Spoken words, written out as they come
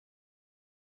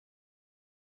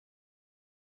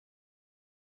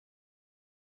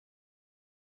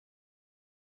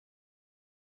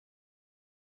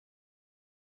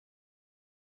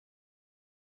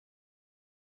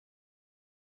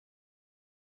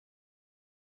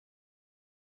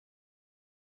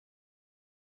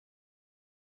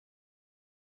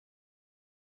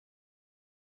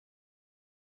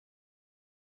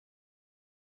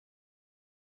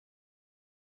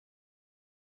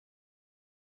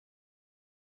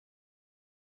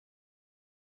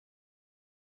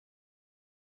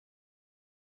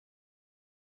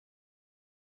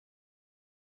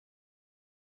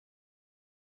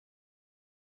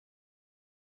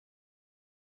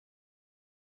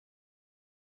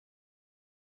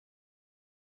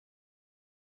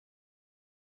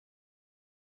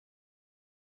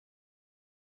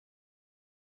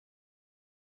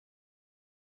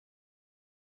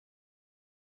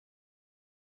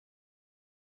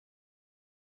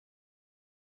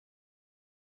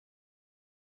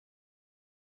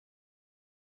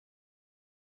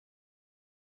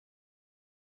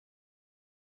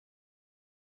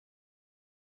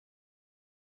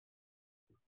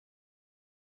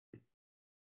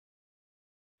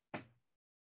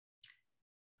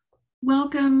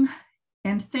Welcome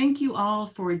and thank you all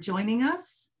for joining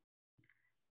us.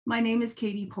 My name is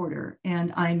Katie Porter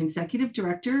and I'm Executive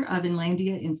Director of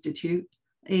Inlandia Institute,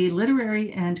 a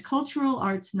literary and cultural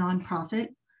arts nonprofit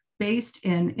based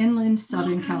in inland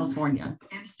Southern California.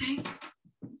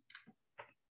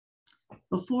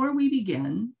 Before we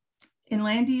begin,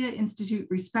 Inlandia Institute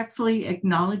respectfully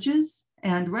acknowledges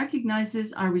and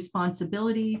recognizes our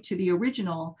responsibility to the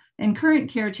original and current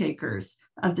caretakers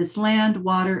of this land,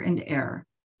 water, and air,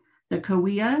 the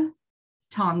Cahuilla,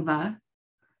 Tongva,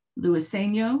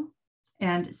 Luiseno,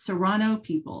 and Serrano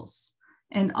peoples,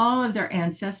 and all of their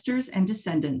ancestors and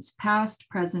descendants, past,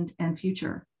 present, and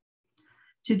future.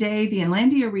 Today, the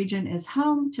Inlandia region is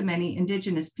home to many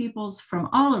indigenous peoples from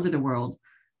all over the world,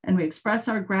 and we express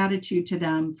our gratitude to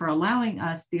them for allowing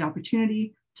us the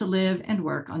opportunity to live and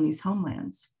work on these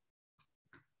homelands.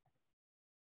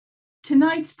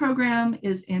 Tonight's program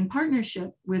is in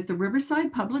partnership with the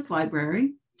Riverside Public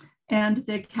Library and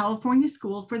the California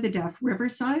School for the Deaf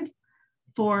Riverside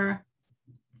for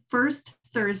First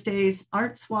Thursday's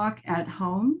Arts Walk at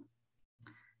Home.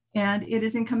 And it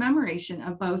is in commemoration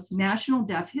of both National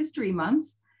Deaf History Month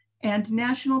and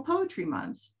National Poetry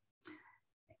Month.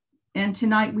 And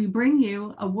tonight we bring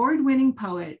you award-winning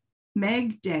poet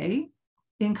Meg Day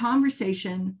in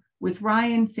conversation with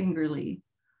Ryan Fingerle,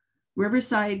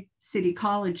 Riverside City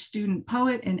College student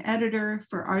poet and editor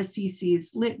for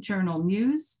RCC's Lit Journal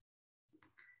News,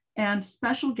 and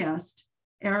special guest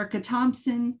Erika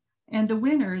Thompson, and the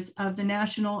winners of the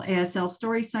National ASL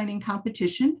Story Signing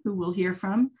Competition, who we'll hear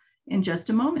from in just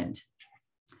a moment.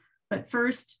 But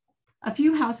first, a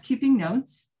few housekeeping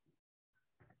notes.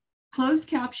 Closed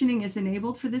captioning is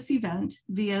enabled for this event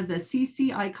via the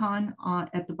CC icon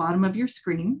at the bottom of your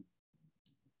screen.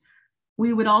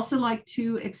 We would also like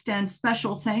to extend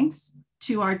special thanks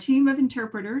to our team of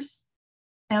interpreters,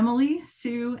 Emily,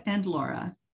 Sue, and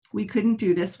Laura. We couldn't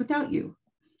do this without you.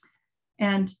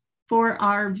 And for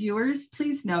our viewers,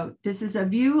 please note, this is a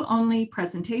view-only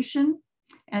presentation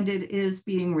and it is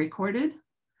being recorded.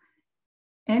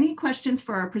 Any questions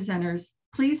for our presenters,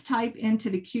 please type into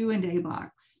the Q&A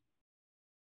box.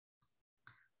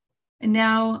 And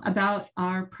now about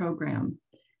our program.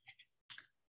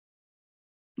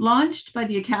 Launched by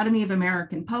the Academy of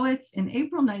American Poets in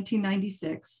April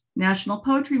 1996, National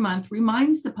Poetry Month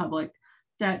reminds the public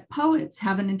that poets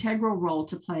have an integral role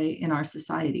to play in our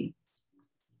society.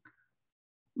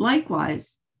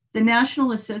 Likewise, the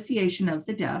National Association of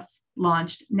the Deaf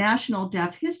launched National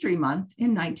Deaf History Month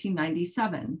in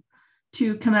 1997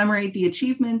 to commemorate the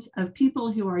achievements of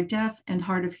people who are deaf and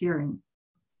hard of hearing.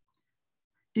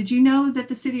 Did you know that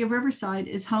the city of Riverside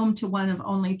is home to one of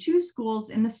only 2 schools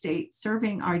in the state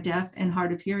serving our deaf and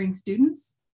hard of hearing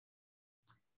students?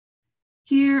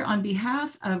 Here, on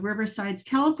behalf of Riverside's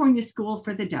California School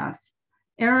for the Deaf,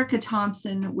 Erika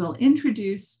Thompson will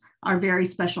introduce our very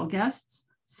special guests,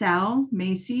 Sal,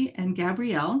 Macy, and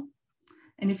Gabrielle.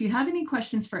 And if you have any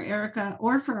questions for Erika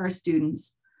or for our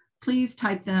students, please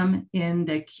type them in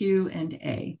the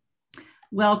Q&A.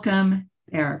 Welcome,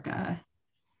 Erika.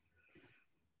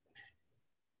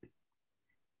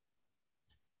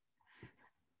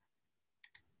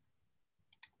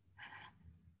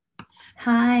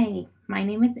 Hi, my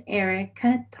name is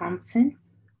Erika Thompson.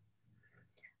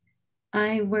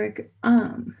 I work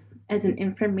as an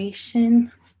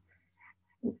information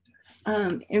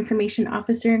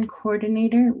officer and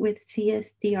coordinator with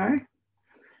CSDR.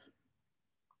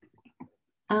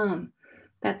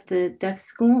 That's the deaf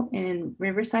school in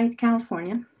Riverside,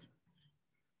 California.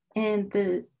 And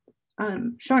the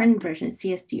shortened version is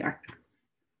CSDR.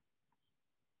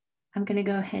 I'm going to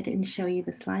go ahead and show you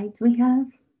the slides we have.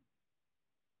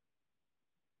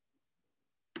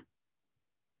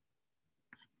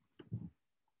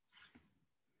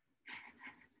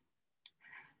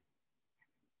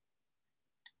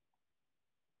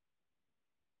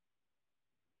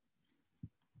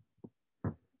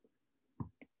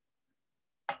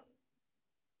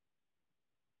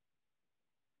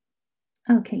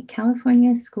 Okay,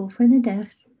 California School for the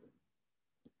Deaf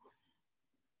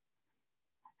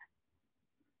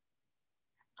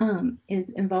is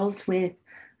involved with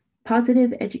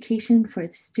positive education for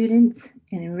the students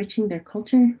and enriching their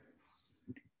culture.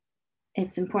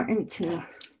 It's important to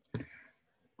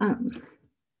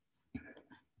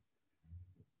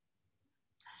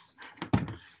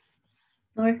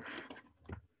Laura?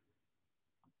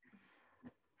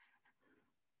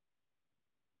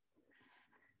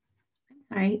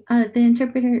 Sorry, the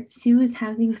interpreter, Sue, is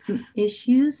having some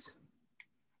issues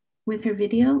with her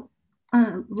video.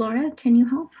 Laura, can you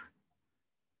help?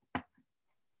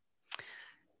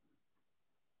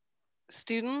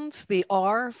 students, the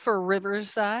R for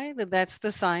Riverside, that's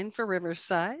the sign for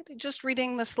Riverside. Just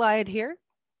reading the slide here.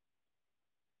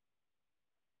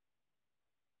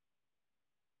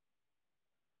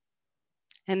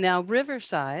 And now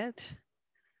Riverside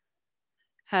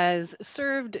has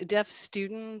served deaf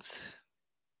students,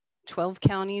 12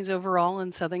 counties overall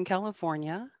in Southern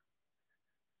California.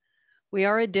 We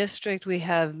are a district, we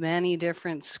have many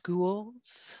different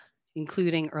schools,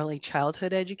 including early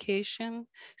childhood education,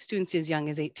 students as young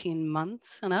as 18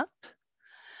 months and up.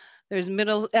 There's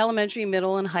elementary,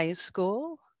 middle, and high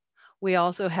school. We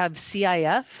also have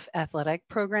CIF athletic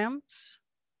programs.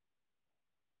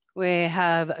 We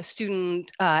have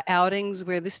student outings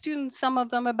where the students, some of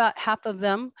them, about half of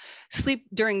them, sleep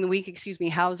during the week,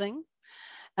 housing.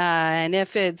 And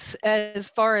if it's as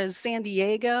far as San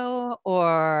Diego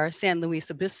or San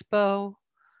Luis Obispo,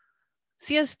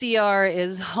 CSDR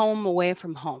is home away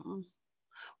from home,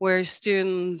 where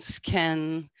students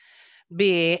can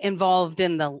be involved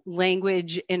in the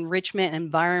language enrichment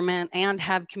environment and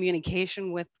have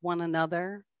communication with one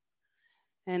another.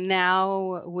 And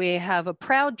now we have a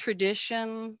proud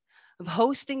tradition of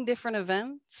hosting different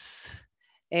events,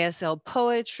 ASL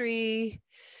poetry,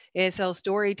 ASL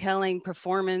storytelling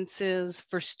performances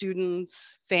for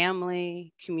students,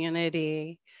 family,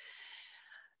 community.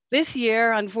 This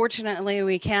year, unfortunately,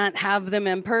 we can't have them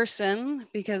in person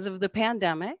because of the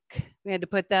pandemic. We had to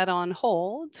put that on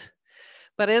hold,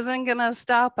 but isn't gonna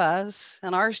stop us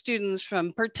and our students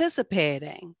from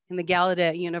participating in the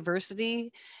Gallaudet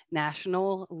University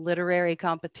National Literary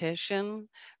Competition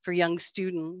for young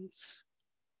students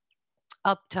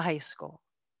up to high school.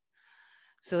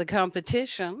 So the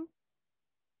competition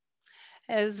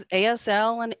is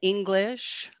ASL and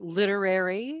English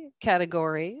literary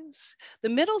categories. The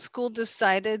middle school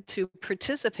decided to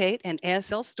participate in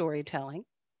ASL storytelling.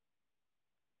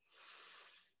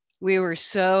 We were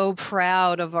so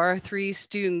proud of our 3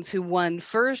 students who won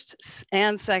first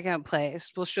and second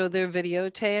place. We'll show their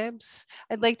videotapes.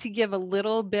 I'd like to give a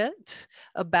little bit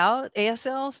about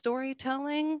ASL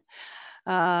storytelling,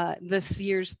 this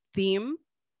year's theme.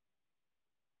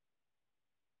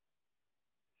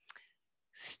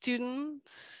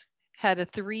 Students had a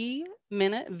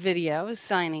 3-minute video,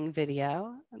 signing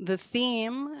video. The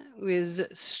theme was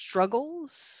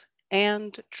struggles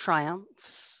and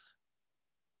triumphs.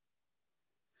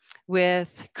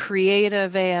 With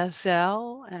creative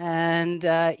ASL,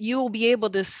 and you will be able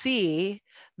to see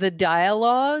the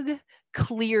dialogue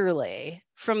clearly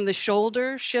from the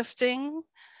shoulder shifting,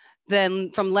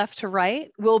 then from left to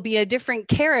right will be a different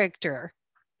character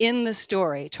in the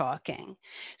story talking.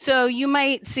 So you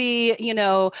might see,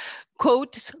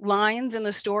 quote lines in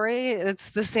a story.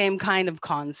 It's the same kind of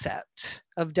concept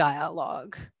of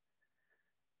dialogue.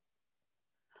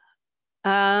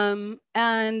 And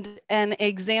an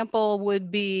example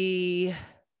would be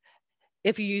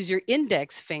if you use your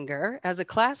index finger as a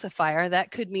classifier,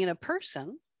 that could mean a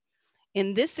person.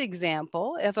 In this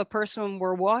example, if a person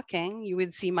were walking, you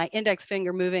would see my index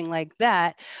finger moving like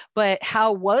that, but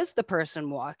how was the person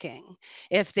walking?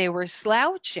 If they were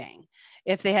slouching,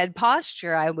 if they had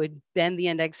posture, I would bend the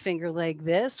index finger like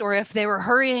this, or if they were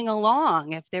hurrying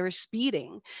along, if they were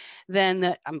speeding,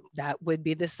 then that would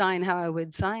be the sign how I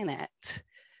would sign it.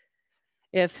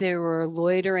 If they were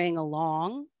loitering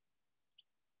along,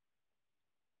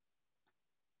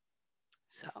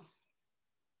 so.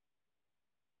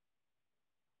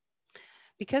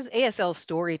 Because ASL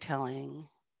storytelling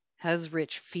has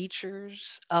rich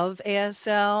features of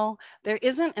ASL, there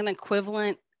isn't an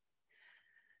equivalent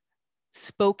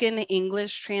spoken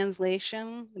English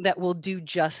translation that will do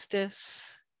justice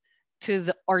to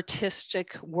the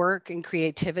artistic work and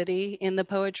creativity in the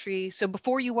poetry. So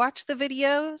before you watch the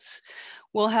videos,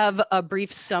 we'll have a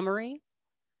brief summary.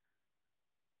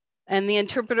 And the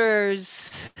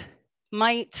interpreters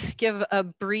might give a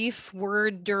brief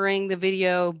word during the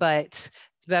video, but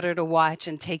it's better to watch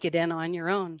and take it in on your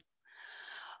own.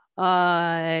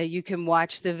 You can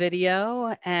watch the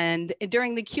video, and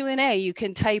during the Q&A, you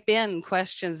can type in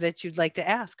questions that you'd like to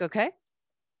ask, okay?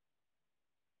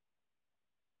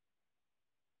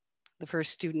 The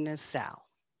first student is Sal.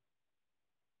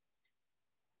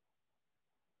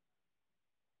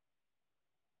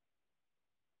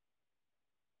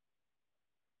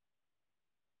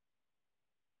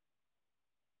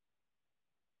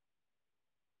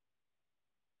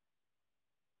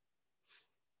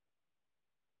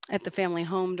 At the family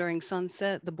home during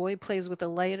sunset, the boy plays with a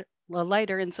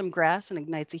lighter and some grass and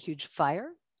ignites a huge fire.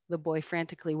 The boy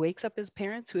frantically wakes up his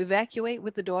parents, who evacuate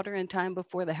with the daughter in time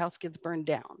before the house gets burned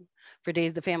down. For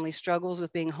days, the family struggles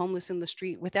with being homeless in the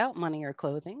street without money or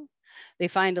clothing. They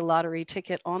find a lottery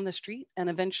ticket on the street and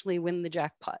eventually win the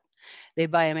jackpot. They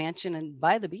buy a mansion and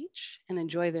by the beach and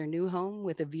enjoy their new home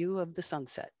with a view of the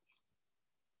sunset.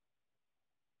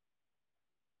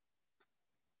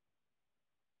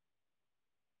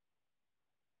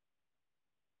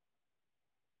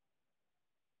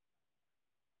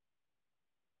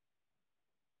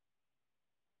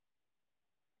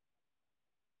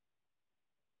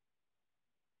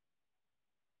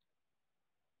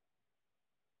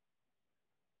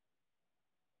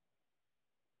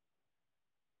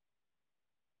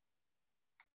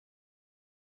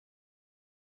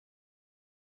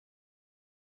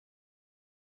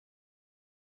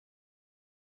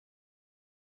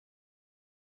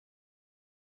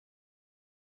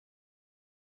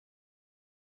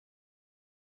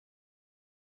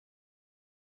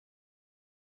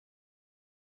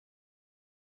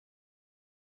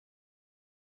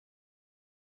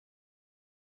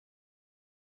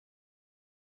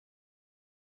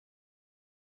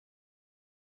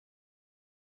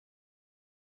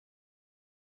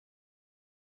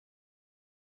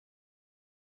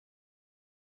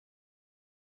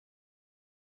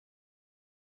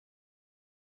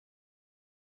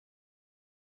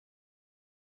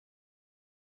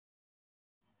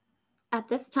 At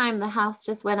this time, the house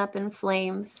just went up in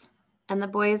flames, and the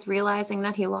boy is realizing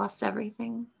that he lost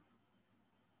everything.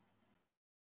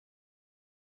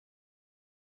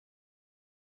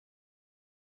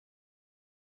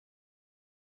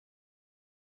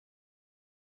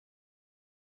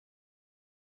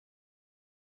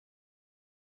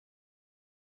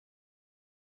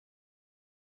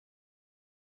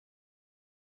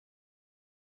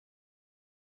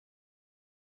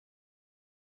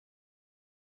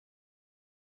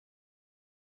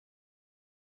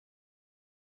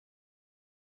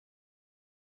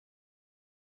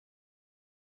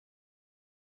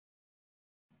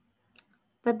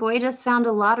 The boy just found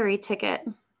a lottery ticket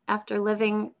after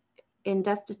living in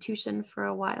destitution for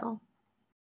a while.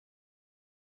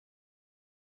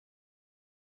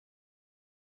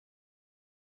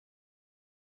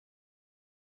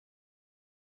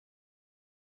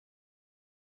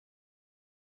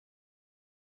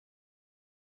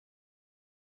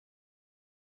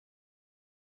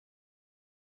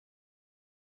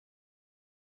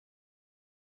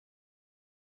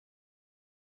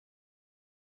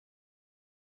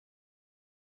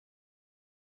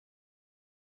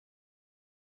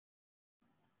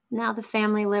 Now the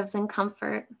family lives in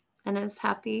comfort and is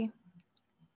happy.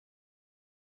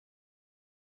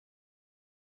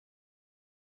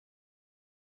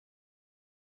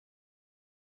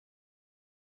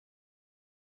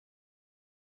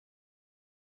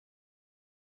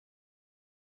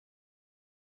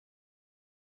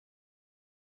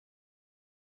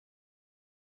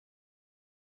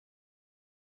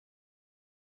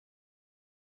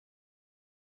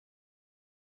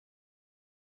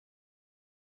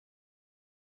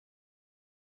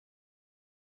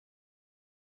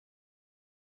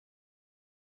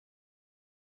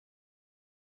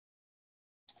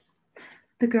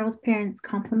 The girl's parents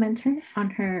compliment her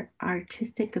on her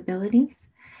artistic abilities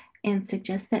and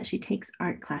suggest that she takes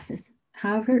art classes.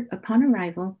 However, upon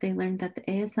arrival, they learn that the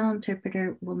ASL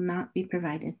interpreter will not be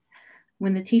provided.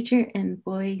 When the teacher and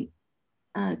boy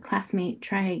classmate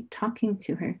try talking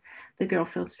to her, the girl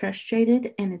feels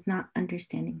frustrated and is not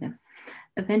understanding them.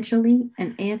 Eventually,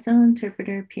 an ASL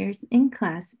interpreter appears in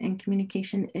class and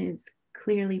communication is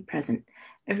clearly present.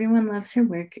 Everyone loves her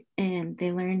work and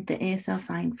they learn the ASL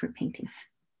sign for painting.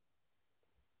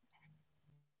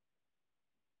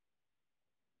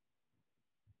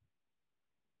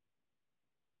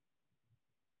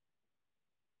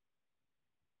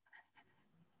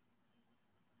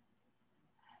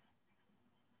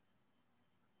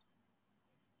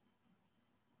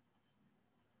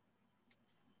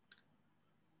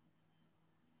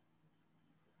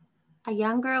 A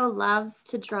young girl loves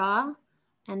to draw,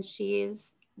 and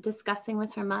she's discussing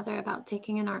with her mother about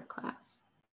taking an art class.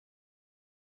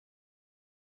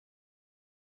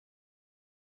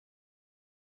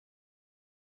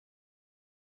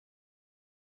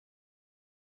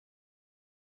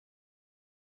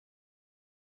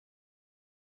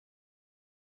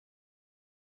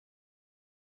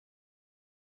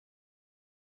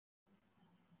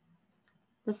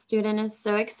 The student is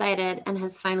so excited and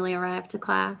has finally arrived to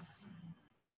class.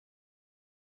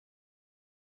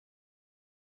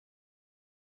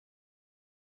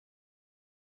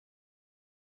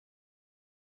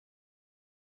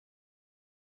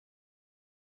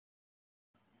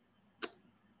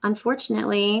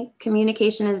 Unfortunately,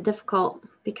 communication is difficult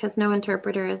because no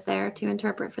interpreter is there to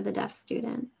interpret for the deaf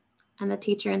student, and the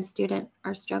teacher and student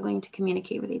are struggling to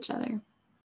communicate with each other.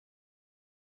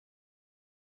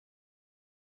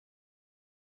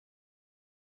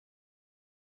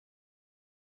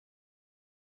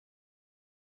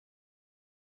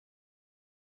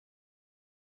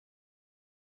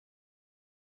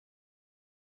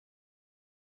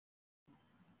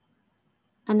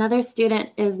 Another student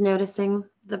is noticing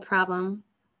the problem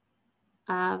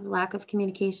of lack of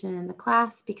communication in the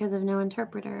class because of no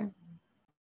interpreter.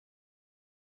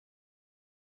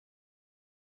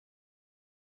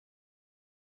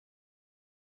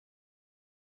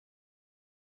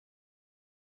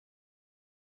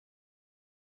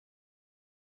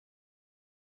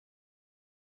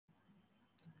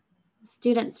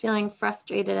 Students feeling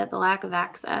frustrated at the lack of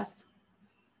access.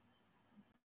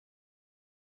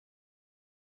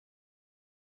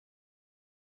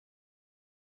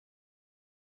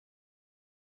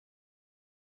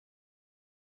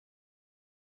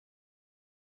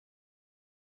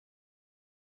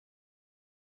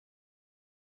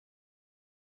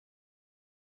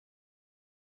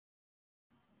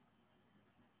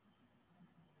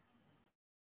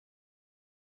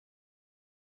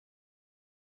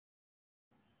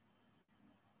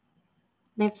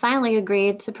 They finally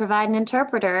agreed to provide an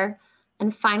interpreter,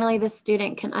 and finally the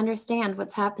student can understand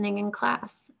what's happening in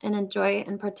class and enjoy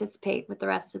and participate with the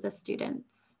rest of the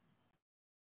students.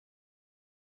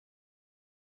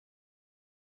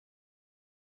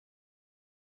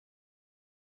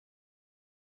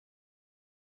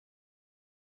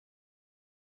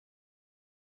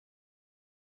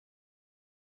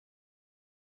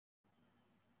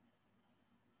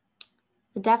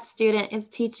 The deaf student is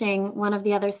teaching one of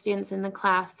the other students in the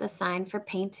class the sign for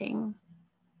painting.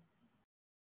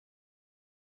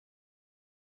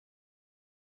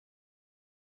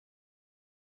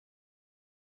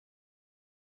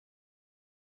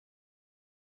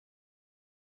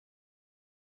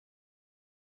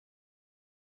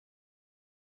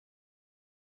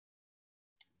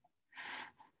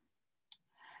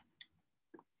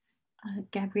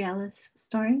 Gabriella's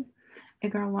story. A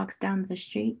girl walks down the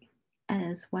street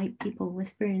as white people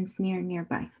whisper and sneer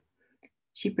nearby.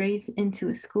 She braves into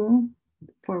a school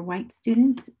for white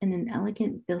students in an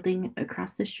elegant building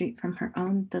across the street from her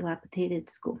own dilapidated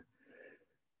school.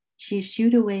 She is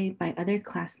shooed away by other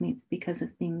classmates because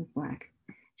of being Black.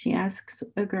 She asks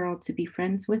a girl to be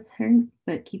friends with her,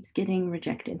 but keeps getting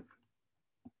rejected.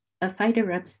 A fight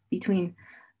erupts between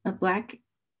a Black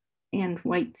and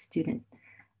white student.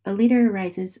 A leader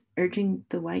arises, urging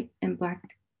the white and Black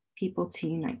people to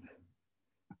unite.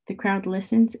 The crowd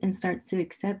listens and starts to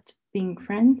accept being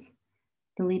friends.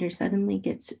 The leader suddenly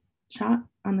gets shot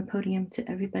on the podium to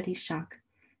everybody's shock,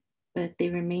 but they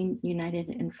remain united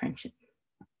in friendship.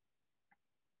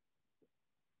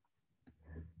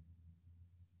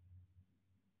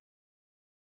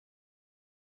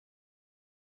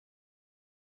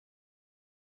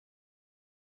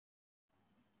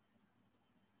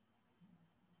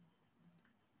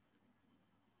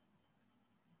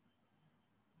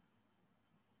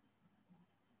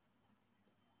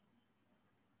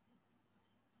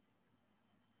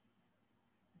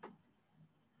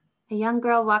 A young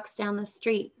girl walks down the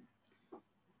street.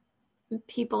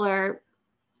 People are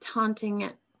taunting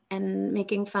and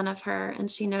making fun of her, and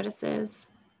she notices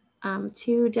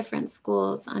two different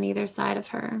schools on either side of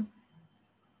her.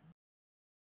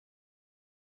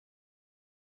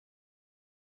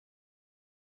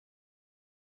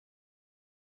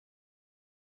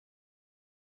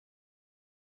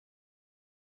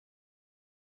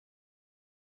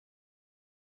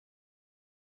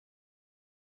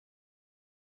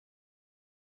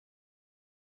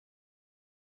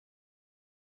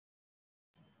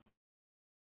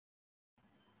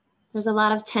 There's a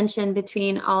lot of tension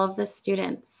between all of the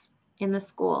students in the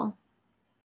school.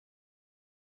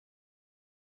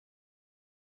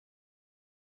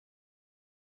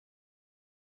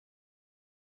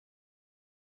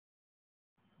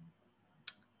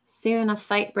 Soon a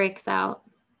fight breaks out.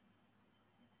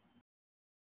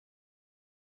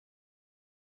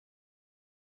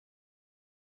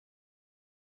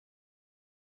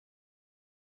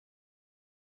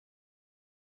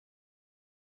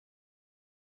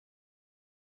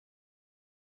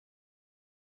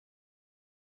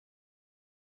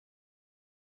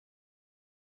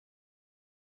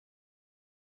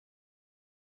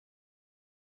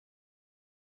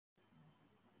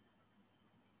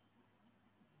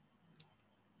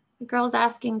 The girl's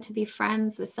asking to be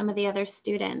friends with some of the other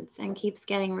students and keeps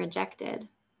getting rejected.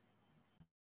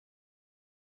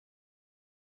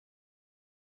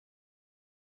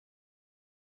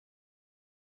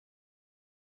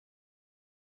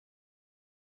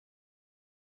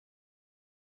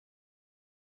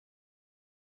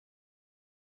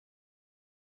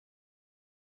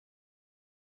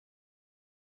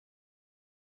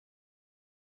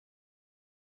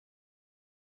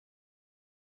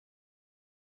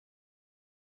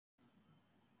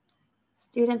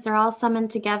 Students are all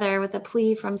summoned together with a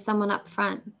plea from someone up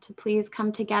front to please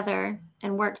come together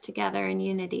and work together in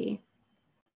unity.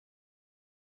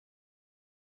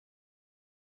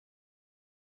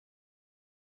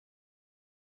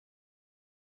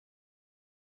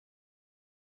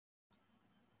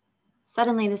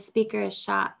 Suddenly, the speaker is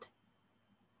shot.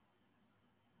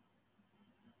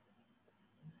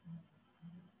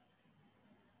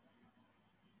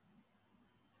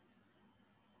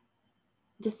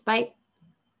 Despite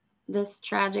this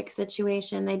tragic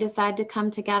situation, they decide to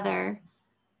come together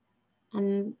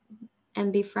and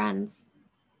be friends.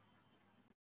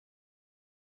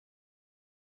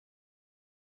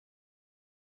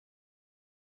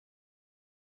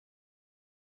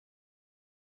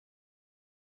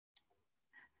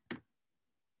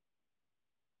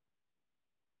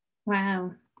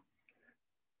 Wow.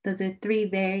 Those are three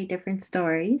very different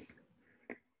stories.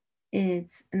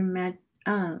 It's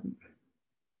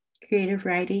creative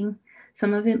writing.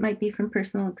 Some of it might be from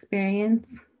personal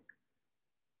experience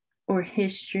or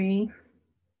history.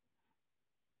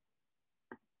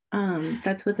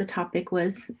 That's what the topic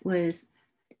was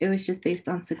it was just based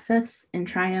on success and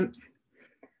triumphs.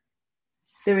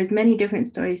 There was many different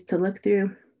stories to look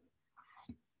through.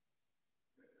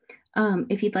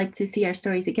 If you'd like to see our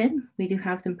stories again, we do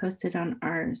have them posted on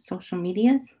our social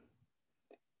medias,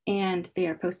 and they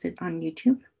are posted on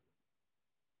YouTube.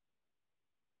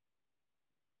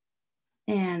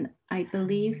 And I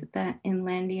believe that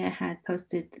Inlandia had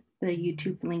posted the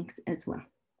YouTube links as well.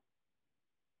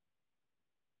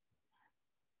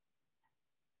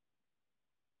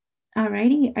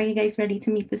 Alrighty, are you guys ready to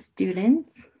meet the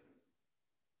students?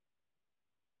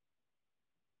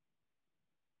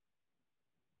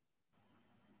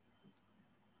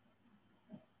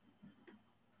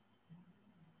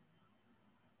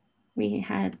 We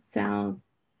had Sal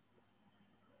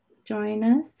join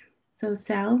us. So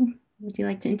Sal, would you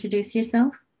like to introduce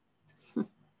yourself?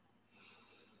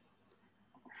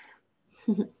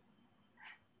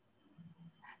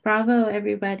 Bravo,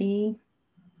 everybody.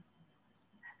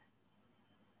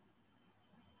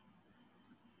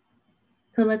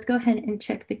 So let's go ahead and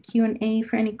check the Q&A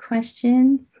for any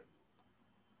questions.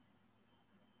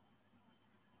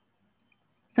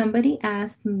 Somebody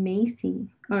asked Macy,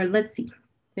 or let's see,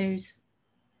 if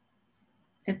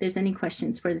there's any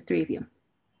questions for the three of you.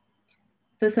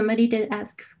 So somebody did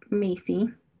ask Macy.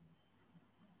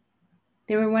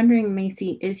 They were wondering,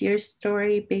 Macy, is your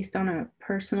story based on a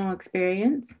personal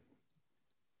experience?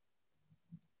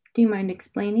 Do you mind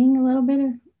explaining a little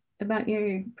bit about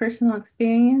your personal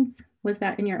experience? Was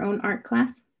that in your own art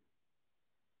class?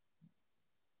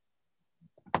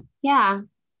 Yeah,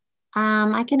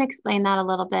 I can explain that a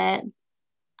little bit.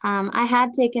 I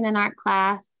had taken an art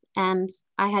class and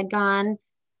I had gone,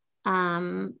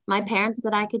 my parents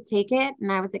said I could take it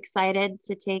and I was excited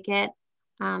to take it.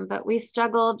 But we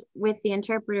struggled with the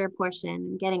interpreter portion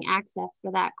and getting access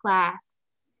for that class.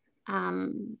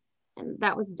 And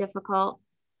that was difficult.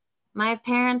 My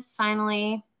parents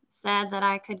finally said that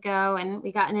I could go and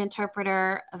we got an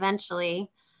interpreter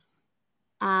eventually.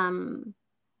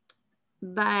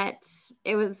 But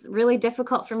it was really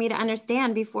difficult for me to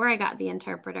understand before I got the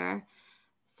interpreter.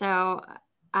 So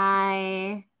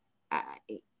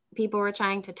people were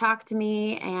trying to talk to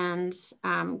me and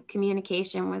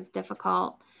communication was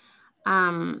difficult.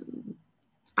 I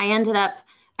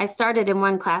started in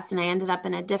one class and I ended up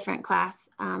in a different class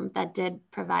that did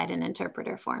provide an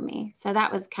interpreter for me. So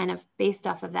that was kind of based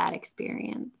off of that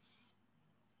experience.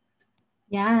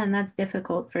 Yeah, and that's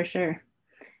difficult for sure.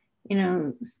 You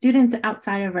know, students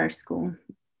outside of our school,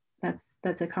 that's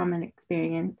a common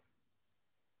experience.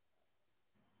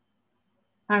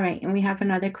 All right, and we have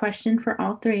another question for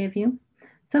all three of you.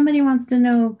 Somebody wants to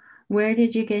know, where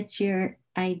did you get your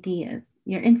ideas,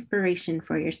 your inspiration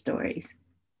for your stories?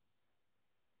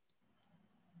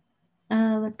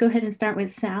 Let's go ahead and start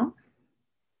with Sal.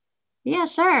 Yeah,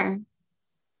 sure.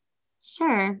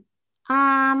 Sure.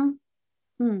 I'm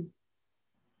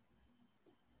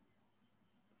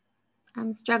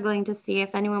struggling to see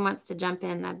if anyone wants to jump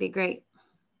in. That'd be great.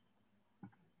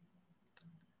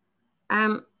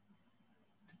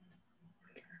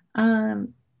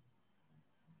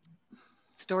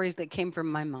 Stories that came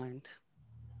from my mind.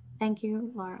 Thank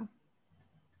you, Laura.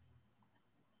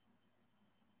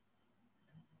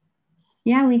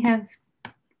 Yeah, we have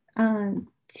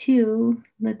two.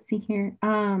 Let's see here.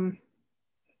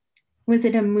 Was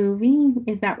it a movie?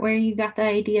 Is that where you got the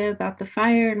idea about the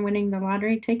fire and winning the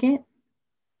lottery ticket?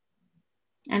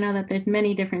 I know that there's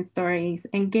many different stories.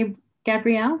 And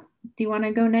Gabrielle, do you want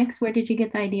to go next? Where did you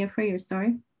get the idea for your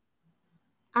story?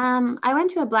 I went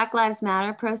to a Black Lives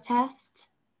Matter protest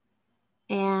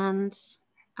and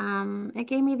it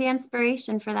gave me the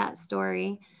inspiration for that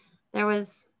story. There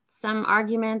was some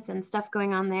arguments and stuff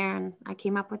going on there, and I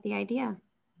came up with the idea.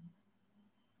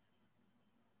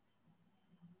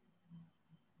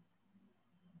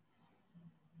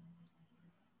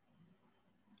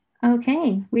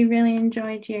 Okay, we really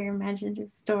enjoyed your imaginative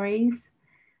stories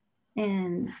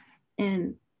and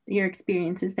your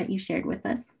experiences that you shared with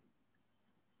us.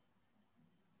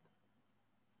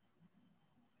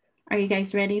 Are you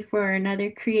guys ready for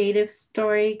another creative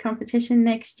story competition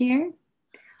next year?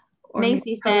 Or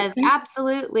Macy says,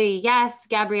 absolutely. Yes,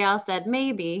 Gabrielle said,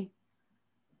 maybe.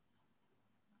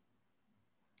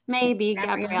 Maybe,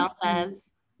 Gabrielle says.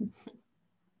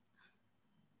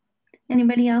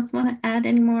 Anybody else want to add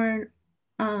any more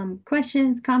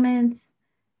questions, comments?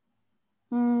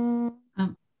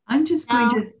 I'm just going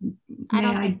to, may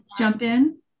I jump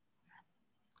in?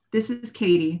 This is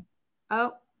Katie.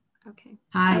 Oh, okay.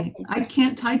 Hi, Okay. I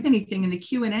can't type anything in the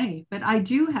Q&A, but I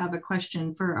do have a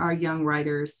question for our young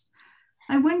writers.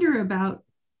 I wonder about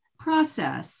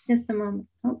process. Just a moment.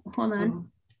 Oh, hold on.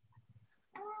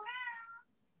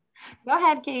 Go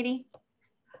ahead, Katie.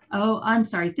 Oh, I'm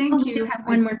sorry. Thank you. We have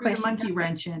one more question. Monkey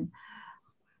wrench in.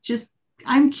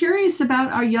 I'm curious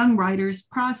about our young writers'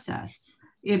 process.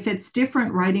 If it's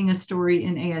different writing a story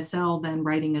in ASL than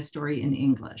writing a story in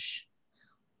English.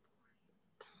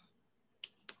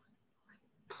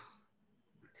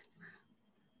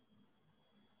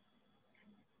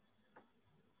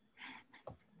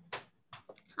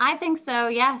 I think so,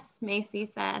 yes, Macy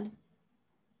said.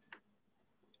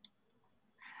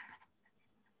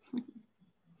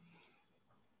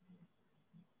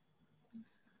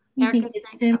 You think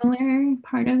it's similar,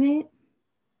 part of it,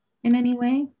 in any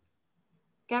way?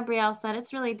 Gabrielle said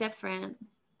it's really different.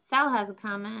 Sal has a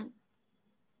comment.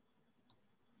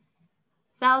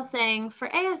 Sal's saying, for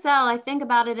ASL, I think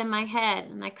about it in my head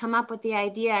and I come up with the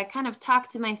idea. I kind of talk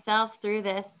to myself through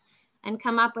this and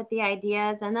come up with the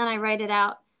ideas, and then I write it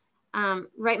out,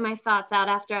 write my thoughts out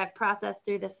after I've processed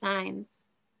through the signs.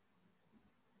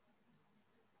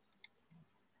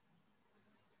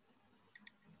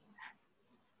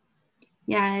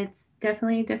 Yeah, it's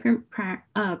definitely a different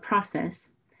process.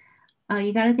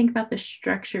 You got to think about the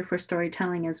structure for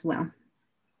storytelling as well.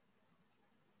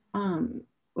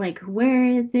 Like, where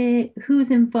is it,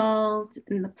 who's involved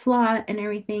in the plot and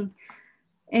everything,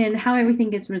 and how everything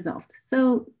gets resolved.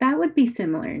 So that would be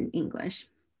similar in English.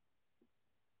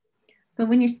 But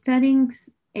when you're studying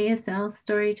ASL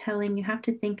storytelling, you have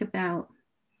to think about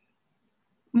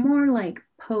more like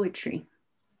poetry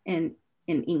in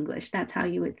English. That's how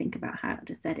you would think about how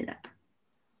to set it up.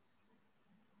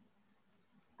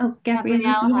 Oh,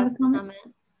 Gabrielle, do you have a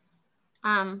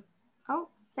comment? Oh,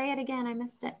 say it again. I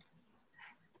missed it.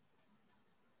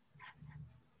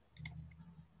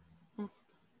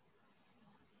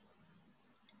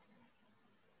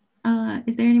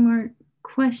 Is there any more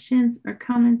questions or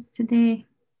comments today?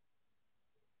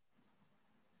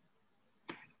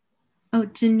 Oh,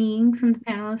 Janine from the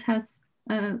panelists has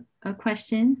a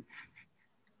question.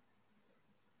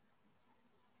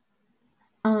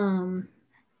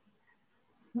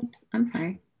 Oops, I'm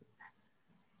sorry.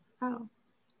 Oh.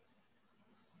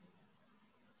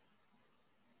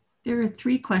 There are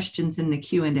 3 questions in the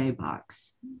Q&A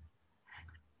box.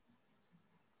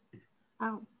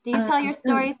 Oh, do you tell your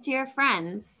stories to your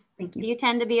friends? Thank you. Do you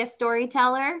tend to be a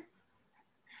storyteller?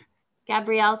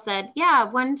 Gabrielle said, yeah,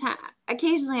 one time,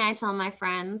 occasionally I tell my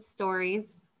friends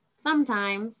stories,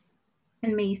 sometimes.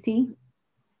 And Macy?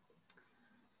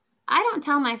 I don't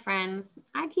tell my friends.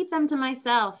 I keep them to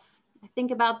myself. I think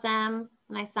about them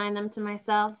and I sign them to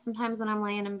myself, sometimes when I'm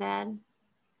laying in bed.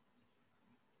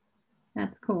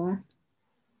 That's cool.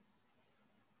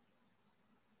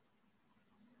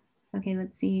 Okay,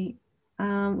 let's see.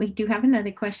 We do have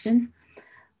another question.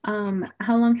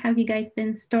 How long have you guys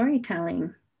been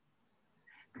storytelling?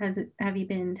 Have you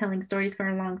been telling stories for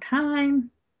a long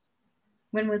time?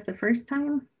 When was the first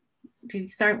time? Did you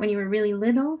start when you were really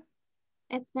little?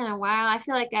 It's been a while. I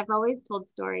feel like I've always told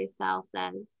stories, Sal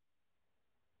says.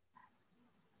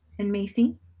 And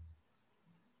Macy?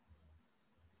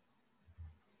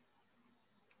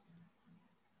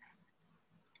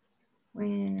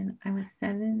 When I was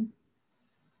 7.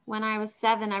 When I was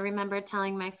 7, I remember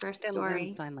telling my first story.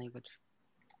 Learned sign language.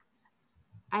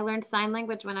 I learned sign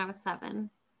language when I was 7.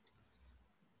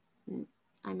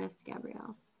 I missed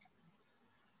Gabrielle's.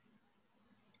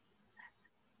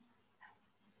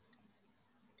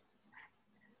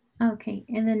 Okay,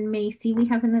 and then Macy, we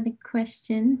have another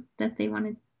question that they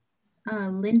wanted,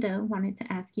 Linda wanted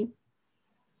to ask you.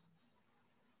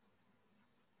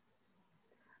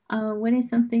 What is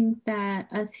something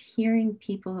that us hearing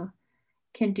people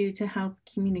can do to help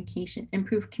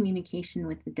improve communication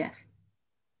with the deaf?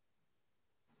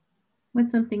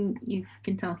 What's something you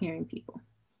can tell hearing people?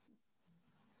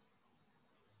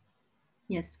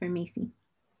 Yes, for Macy.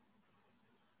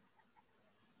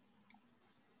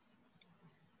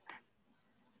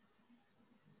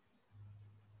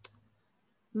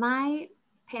 My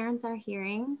parents are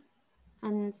hearing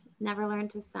and never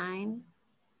learned to sign.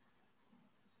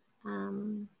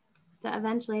 So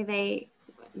eventually they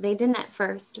didn't at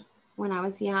first when I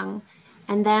was young.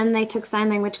 And then they took sign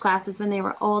language classes when they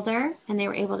were older, and they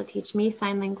were able to teach me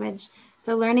sign language.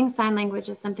 So learning sign language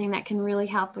is something that can really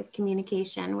help with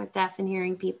communication with deaf and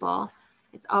hearing people.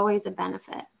 It's always a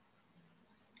benefit.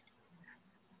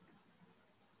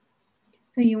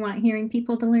 So you want hearing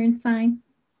people to learn sign?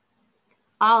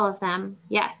 All of them,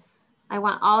 yes. I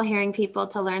want all hearing people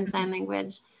to learn sign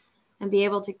language and be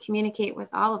able to communicate with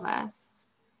all of us.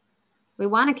 We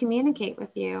want to communicate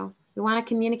with you. We want to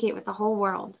communicate with the whole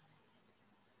world.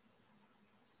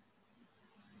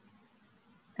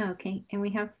 Okay, and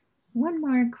we have one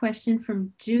more question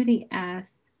from Judy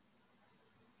asked,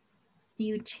 do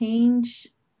you change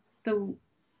the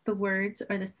words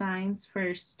or the signs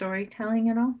for storytelling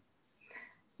at all?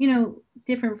 You know,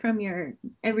 different from your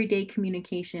everyday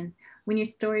communication. When you're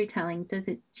storytelling, does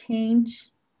it change?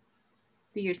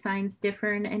 Do your signs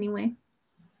differ in any way?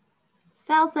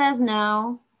 Sal says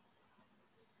no.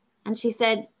 And she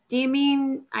said, do you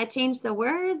mean I changed the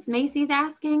words? Macy's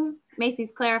asking.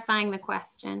 Macy's clarifying the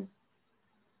question.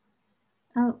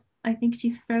 Oh, I think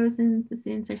she's frozen. The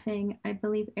students are saying, I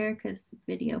believe Erika's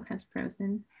video has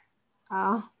frozen.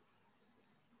 Oh.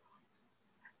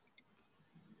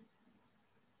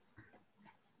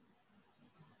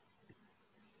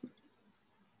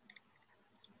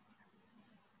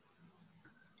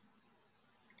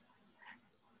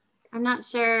 I'm not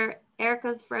sure.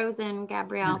 Erika's frozen,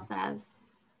 Gabrielle says.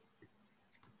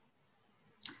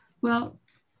 Well,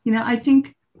 you know, I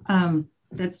think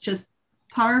that's just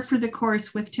par for the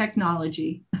course with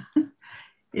technology.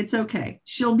 It's okay.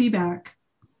 She'll be back.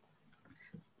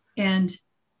 And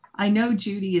I know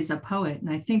Judy is a poet, and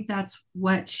I think that's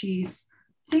what she's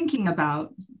thinking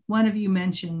about. One of you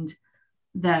mentioned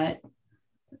that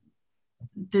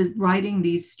writing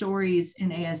these stories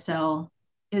in ASL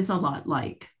is a lot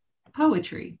like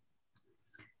poetry.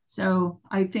 So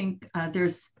I think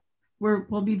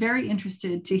we'll be very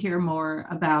interested to hear more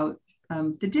about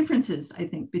the differences, I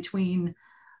think, between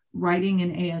writing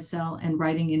in ASL and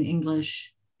writing in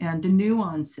English, and the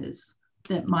nuances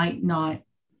that might not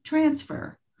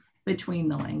transfer between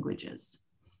the languages.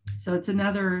 So it's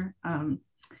another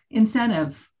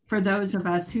incentive for those of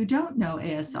us who don't know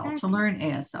ASL to learn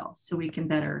ASL so we can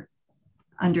better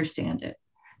understand it.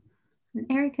 And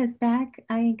Erika's back.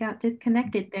 I got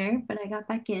disconnected there, but I got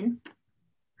back in.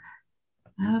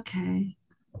 Okay.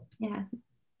 Yeah,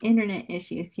 internet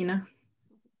issues, you know.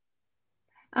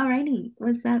 Alrighty,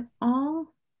 was that all?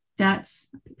 That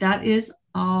is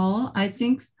all, I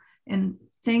think. And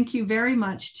thank you very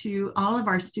much to all of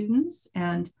our students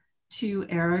and to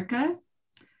Erika.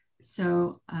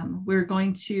 So we're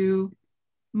going to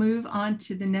move on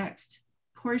to the next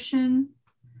portion.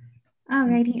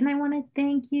 Alrighty, and I want to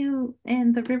thank you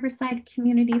and the Riverside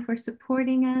community for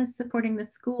supporting us, supporting the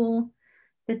school,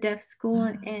 the deaf school,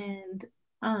 and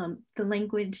the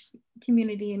language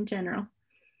community in general.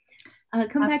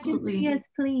 Come Absolutely. back and see us,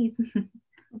 please.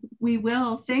 We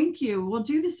will. Thank you. We'll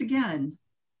do this again.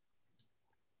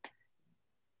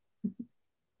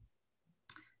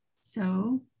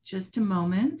 So just a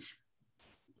moment.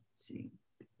 Let's see.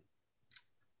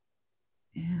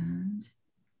 And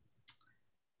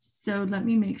so let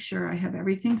me make sure I have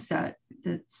everything set.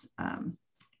 That's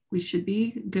we should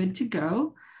be good to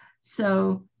go.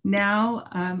 So now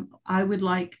I would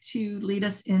like to lead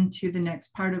us into the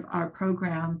next part of our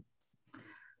program.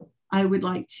 I would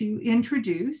like to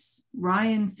introduce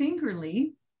Ryan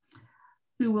Fingerle,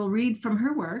 who will read from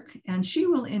her work, and she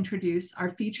will introduce our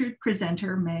featured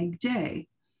presenter, Meg Day.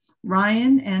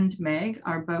 Ryan and Meg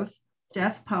are both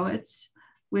deaf poets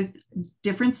with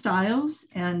different styles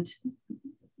and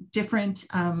different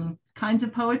kinds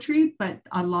of poetry, but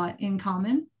a lot in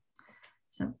common.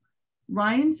 So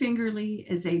Ryan Fingerle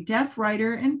is a deaf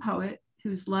writer and poet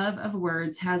whose love of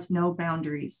words has no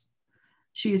boundaries.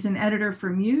 She is an editor for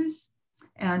Muse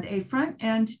and a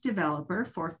front-end developer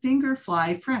for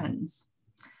Fingerfly Friends,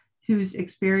 whose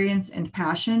experience and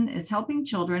passion is helping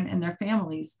children and their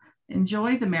families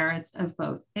enjoy the merits of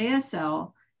both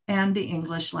ASL and the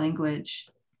English language.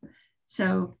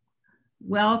 So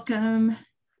welcome.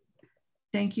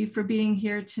 Thank you for being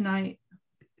here tonight.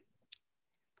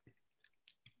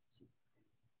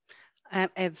 And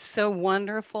it's so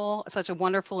wonderful, such a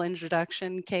wonderful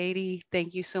introduction, Katie.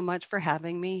 Thank you so much for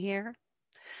having me here.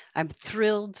 I'm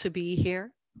thrilled to be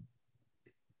here.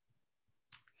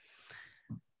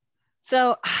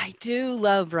 So I do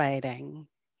love writing.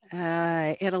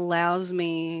 It allows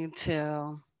me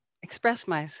to express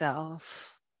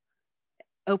myself,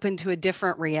 open to a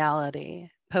different reality.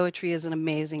 Poetry is an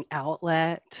amazing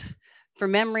outlet for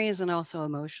memories and also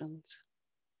emotions.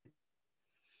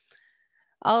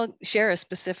 I'll share a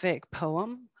specific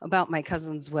poem about my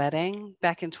cousin's wedding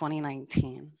back in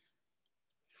 2019.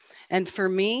 And for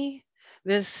me,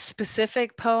 this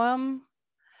specific poem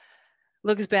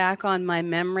looks back on my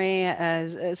memory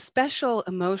as a special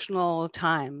emotional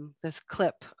time, this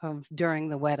clip of during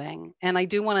the wedding. And I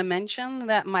do want to mention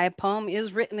that my poem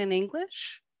is written in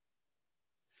English.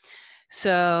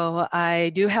 So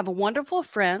I do have a wonderful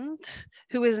friend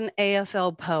who is an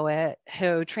ASL poet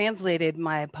who translated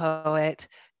my poet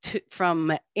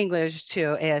from English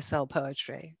to ASL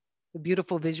poetry, a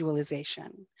beautiful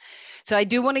visualization. So I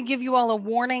do want to give you all a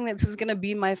warning that this is going to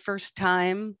be my first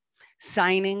time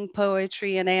signing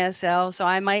poetry in ASL. So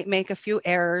I might make a few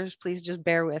errors. Please just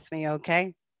bear with me,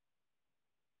 okay?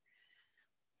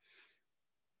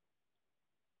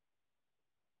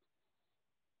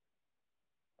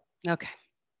 Okay.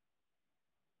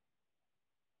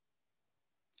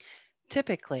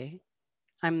 Typically,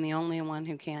 I'm the only one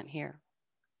who can't hear.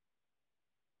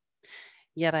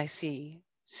 Yet I see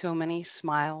so many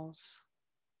smiles,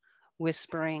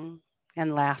 whispering,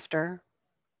 and laughter.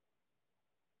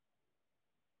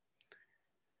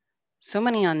 So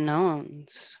many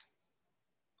unknowns.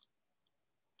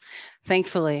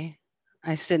 Thankfully,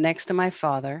 I sit next to my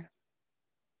father.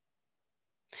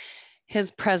 His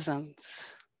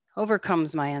presence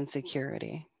overcomes my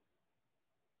insecurity.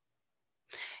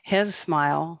 His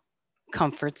smile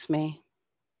comforts me.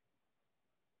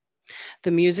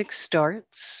 The music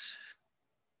starts.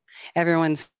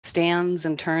 Everyone stands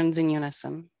and turns in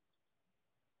unison.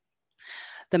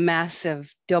 The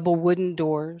massive double wooden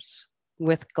doors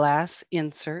with glass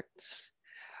inserts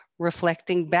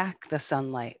reflecting back the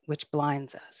sunlight which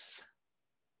blinds us.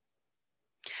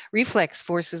 Reflex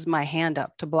forces my hand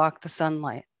up to block the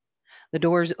sunlight. The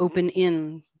doors open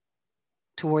in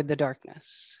toward the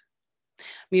darkness.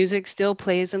 Music still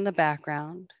plays in the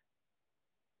background,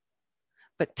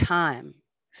 but time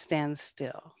stands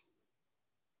still.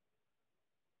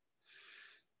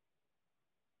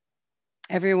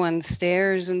 Everyone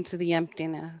stares into the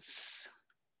emptiness.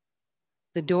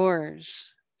 The doors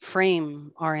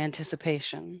frame our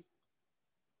anticipation.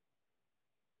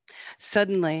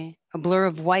 Suddenly, a blur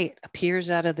of white appears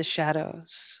out of the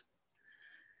shadows.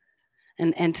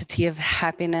 An entity of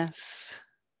happiness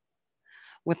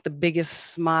with the biggest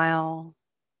smile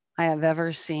I have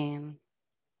ever seen.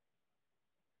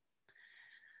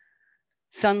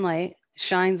 Sunlight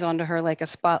shines onto her like a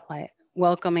spotlight,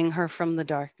 welcoming her from the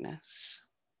darkness.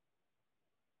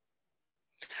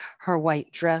 Her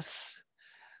white dress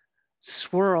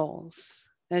swirls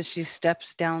as she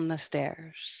steps down the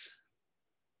stairs.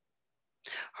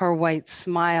 Her white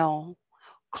smile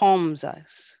calms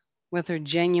us with her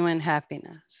genuine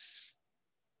happiness.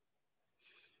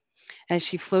 As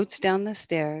she floats down the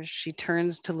stairs, she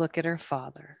turns to look at her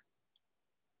father.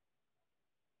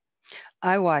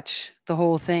 I watch the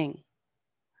whole thing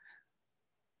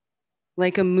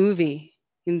like a movie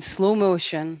in slow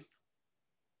motion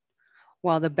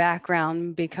while the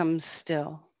background becomes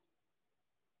still.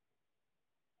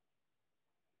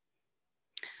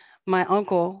 My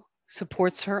uncle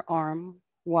supports her arm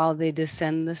while they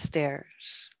descend the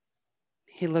stairs.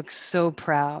 He looks so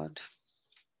proud.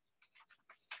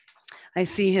 I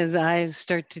see his eyes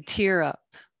start to tear up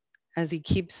as he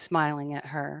keeps smiling at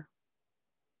her.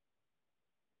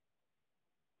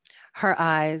 Her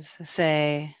eyes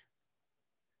say,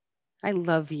 I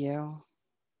love you.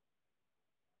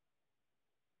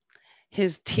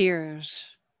 His tears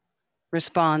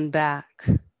respond back,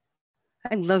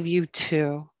 I love you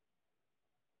too.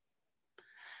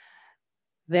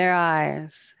 Their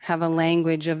eyes have a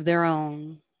language of their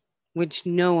own, which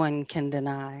no one can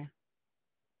deny.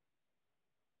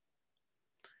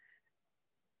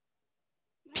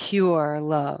 Pure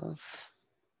love.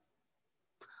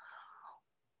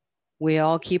 We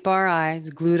all keep our eyes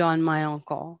glued on my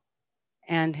uncle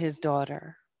and his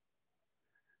daughter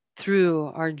through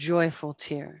our joyful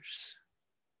tears.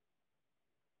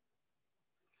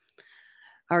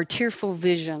 Our tearful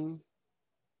vision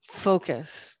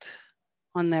focused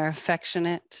on their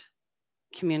affectionate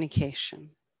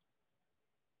communication.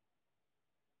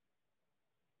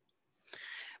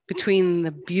 Between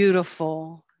the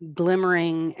beautiful,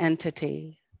 glimmering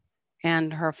entity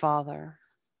and her father.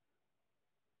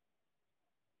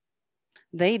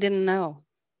 They didn't know,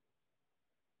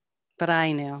 but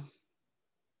I knew.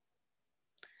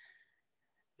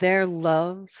 Their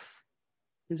love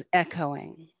is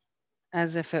echoing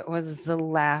as if it was the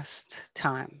last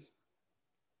time.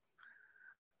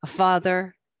 A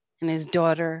father and his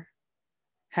daughter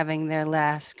having their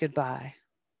last goodbye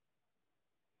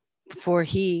before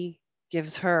he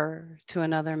gives her to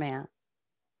another man.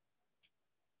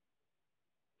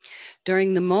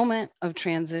 During the moment of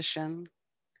transition,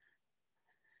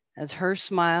 as her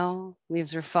smile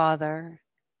leaves her father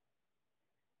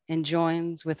and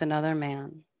joins with another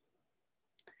man,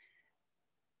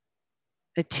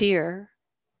 a tear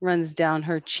runs down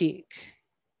her cheek.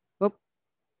 Whoop.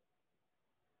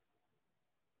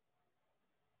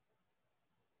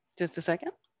 Just a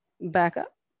second. Back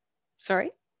up.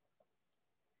 Sorry.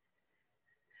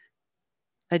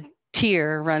 A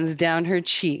tear runs down her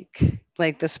cheek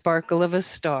like the sparkle of a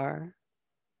star,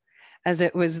 as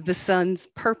it was the son's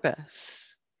purpose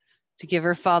to give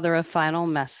her father a final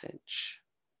message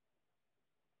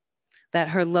that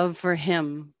her love for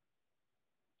him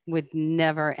would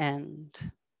never end.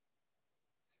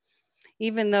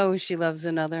 Even though she loves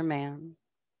another man,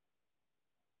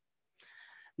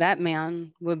 that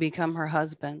man would become her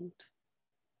husband.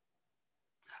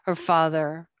 Her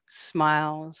father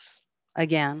smiles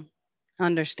again,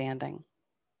 understanding.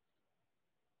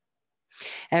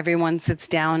 Everyone sits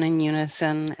down in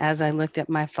unison as I looked at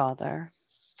my father.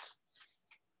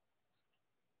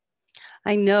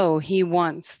 I know he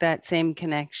wants that same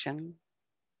connection.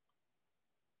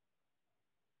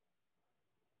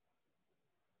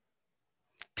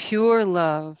 Pure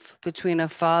love between a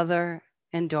father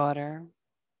and daughter.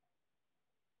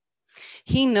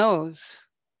 He knows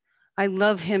I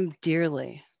love him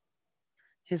dearly.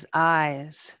 His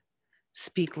eyes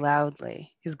speak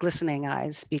loudly. His glistening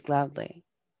eyes speak loudly.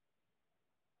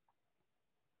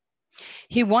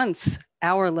 He wants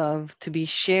our love to be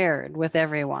shared with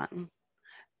everyone,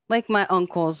 like my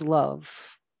uncle's love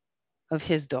of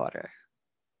his daughter.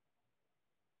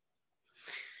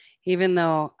 Even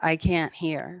though I can't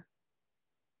hear,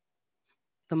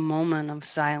 the moment of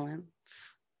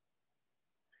silence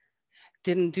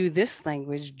didn't do this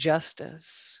language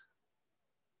justice.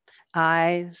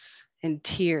 Eyes and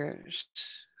tears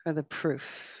are the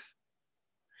proof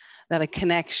that a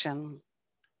connection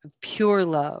of pure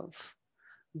love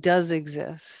does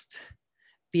exist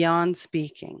beyond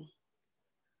speaking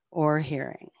or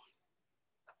hearing.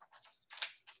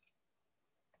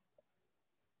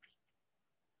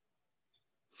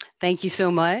 Thank you so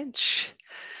much.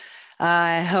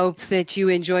 I hope that you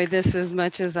enjoy this as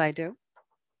much as I do.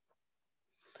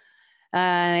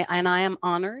 And I am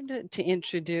honored to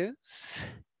introduce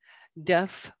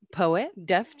deaf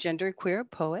genderqueer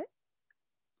poet,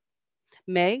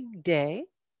 Meg Day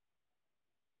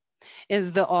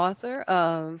is the author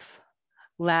of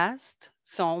Last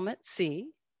Psalm at Sea,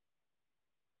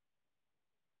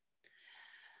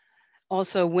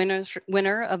 also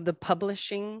winner of the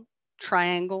Publishing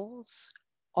Triangle's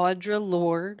Audre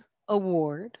Lorde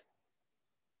Award,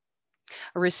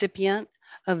 a recipient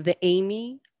of the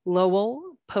Amy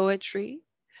Lowell Poetry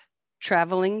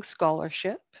Traveling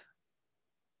Scholarship,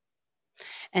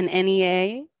 an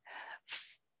NEA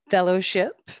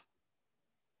Fellowship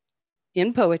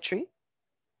in Poetry.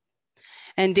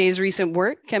 And Day's recent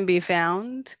work can be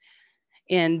found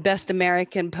in Best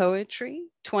American Poetry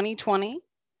 2020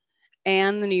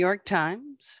 and the New York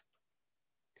Times.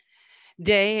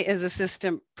 Day is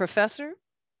assistant professor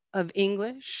of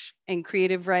English and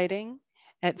creative writing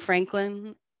at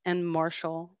Franklin and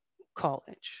Marshall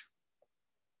College.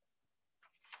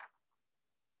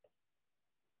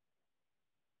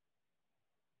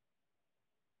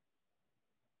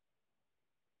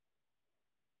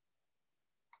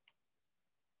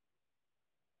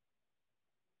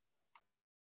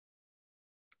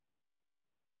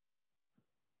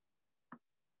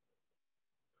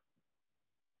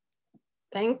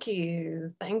 Thank you,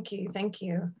 thank you, thank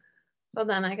you.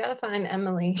 Hold on, I gotta find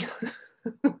Emily.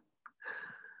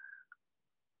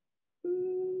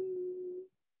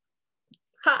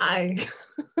 Hi.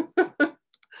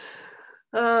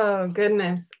 Oh,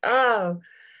 goodness. Oh,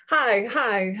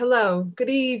 hi, hello, good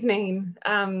evening.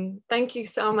 Thank you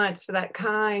so much for that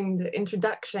kind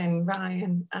introduction,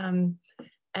 Ryan,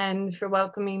 and for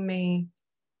welcoming me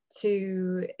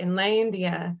to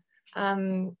Inlandia.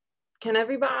 Can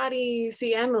everybody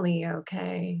see Emily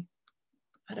okay?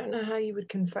 I don't know how you would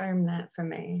confirm that for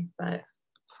me, but.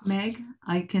 Meg,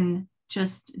 I can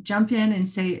just jump in and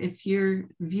say if your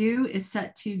view is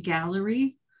set to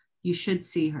gallery, you should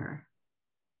see her.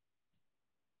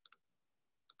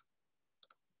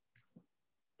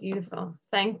 Beautiful.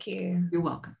 Thank you. You're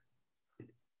welcome.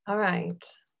 All right.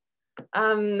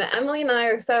 Emily and I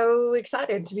are so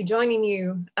excited to be joining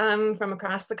you from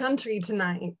across the country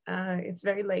tonight. It's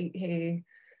very late here,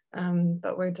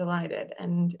 but we're delighted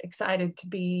and excited to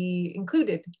be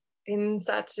included in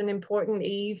such an important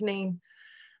evening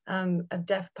of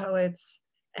deaf poets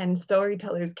and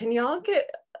storytellers. Can y'all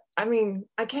get, I mean,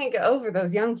 I can't get over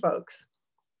those young folks.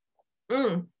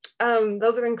 Those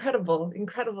are incredible,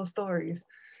 incredible stories.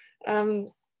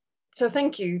 So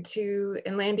thank you to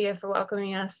Inlandia for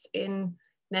welcoming us in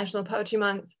National Poetry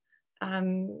Month,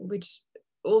 which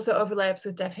also overlaps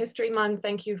with Deaf History Month.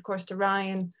 Thank you, of course, to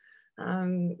Ryan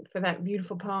for that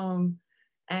beautiful poem,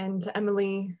 and to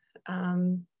Emily.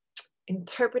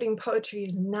 Interpreting poetry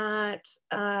is not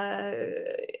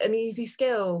an easy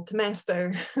skill to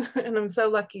master, and I'm so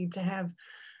lucky to have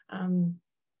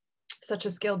such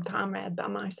a skilled comrade by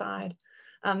my side.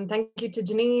 Thank you to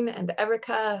Janine and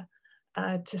Erika,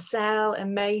 to Sal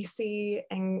and Macy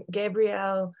and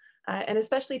Gabrielle, and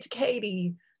especially to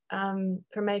Katie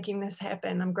for making this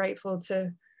happen. I'm grateful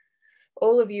to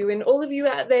all of you, and all of you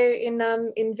out there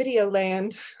in video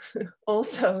land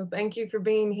also. Thank you for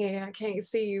being here. I can't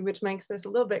see you, which makes this a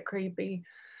little bit creepy.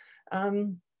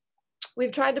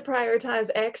 We've tried to prioritize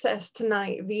access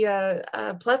tonight via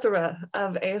a plethora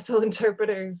of ASL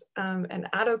interpreters and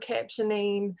auto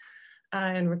captioning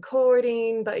and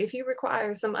recording, but if you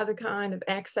require some other kind of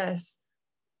access,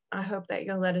 I hope that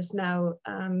you'll let us know.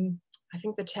 I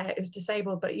think the chat is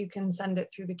disabled, but you can send it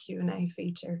through the Q&A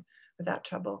feature without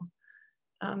trouble.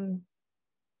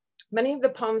 Many of the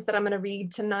poems that I'm going to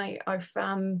read tonight are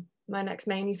from my next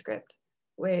manuscript,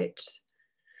 which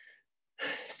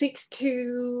seeks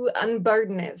to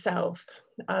unburden itself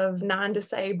of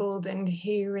non-disabled and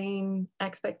hearing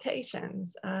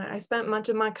expectations. I spent much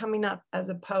of my coming up as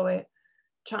a poet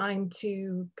trying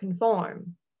to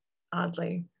conform,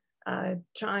 oddly,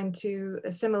 trying to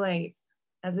assimilate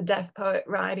as a deaf poet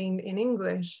writing in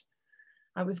English.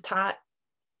 I was taught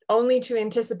only to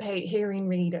anticipate hearing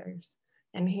readers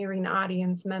and hearing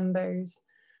audience members,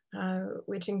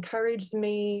 which encouraged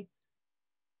me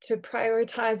to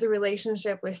prioritize a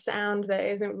relationship with sound that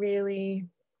isn't really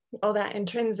all that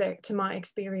intrinsic to my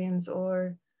experience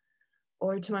or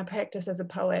to my practice as a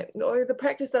poet, or the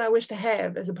practice that I wish to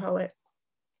have as a poet.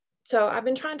 So I've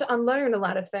been trying to unlearn a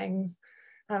lot of things,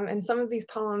 and some of these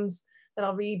poems that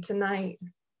I'll read tonight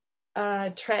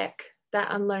track that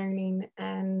unlearning,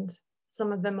 and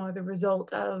some of them are the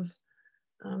result of,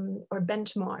 or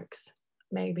benchmarks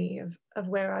maybe, of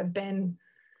where I've been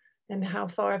and how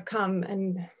far I've come,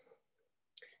 and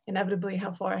inevitably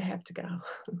how far I have to go.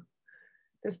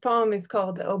 This poem is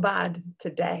called Obad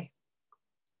Today.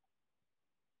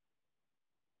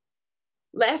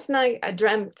 Last night I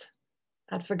dreamt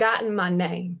I'd forgotten my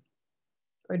name,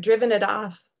 or driven it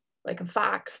off like a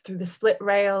fox through the split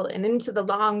rail and into the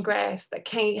long grass that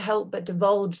can't help but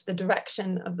divulge the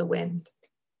direction of the wind.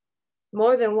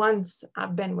 More than once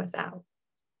I've been without,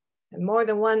 and more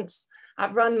than once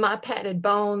I've run my padded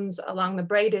bones along the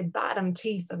braided bottom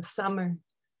teeth of summer,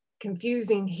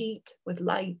 confusing heat with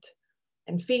light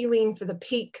and feeling for the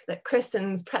peak that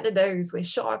christens predators with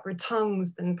sharper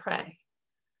tongues than prey.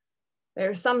 There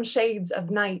are some shades of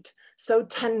night so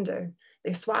tender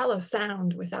they swallow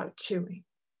sound without chewing.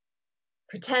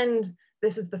 Pretend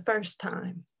this is the first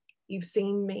time you've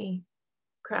seen me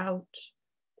crouch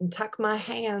and tuck my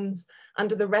hands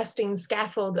under the resting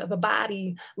scaffold of a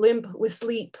body limp with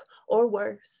sleep or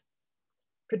worse.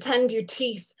 Pretend your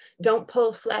teeth don't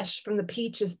pull flesh from the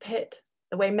peach's pit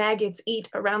the way maggots eat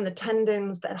around the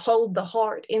tendons that hold the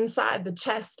heart inside the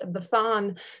chest of the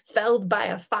fawn felled by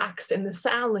a fox in the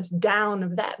soundless down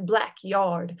of that black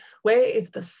yard. Where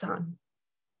is the sun?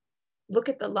 Look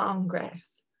at the long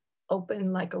grass,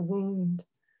 open like a wound,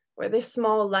 where this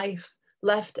small life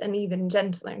left an even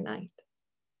gentler night.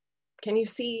 Can you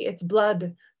see its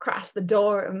blood cross the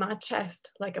door of my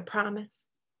chest like a promise?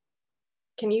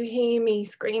 Can you hear me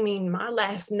screaming my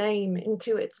last name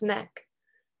into its neck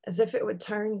as if it would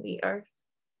turn the earth?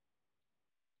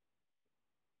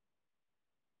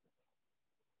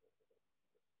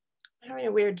 I'm having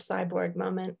a weird cyborg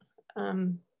moment.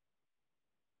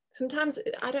 Sometimes,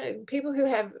 I don't, people who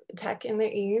have tech in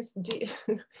their ears,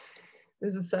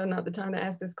 this is so not the time to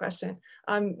ask this question.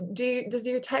 Does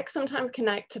your tech sometimes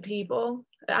connect to people?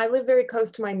 I live very close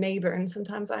to my neighbor, and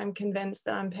sometimes I'm convinced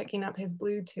that I'm picking up his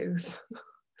Bluetooth.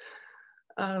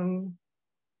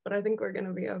 But I think we're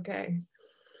gonna be okay.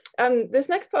 This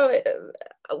next poet,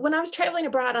 when I was traveling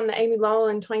abroad on the Amy Lowell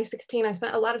in 2016, I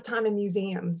spent a lot of time in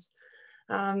museums.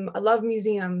 I love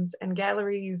museums and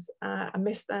galleries. I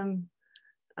miss them.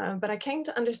 But I came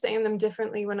to understand them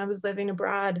differently when I was living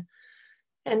abroad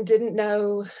and didn't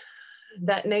know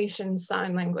that nation's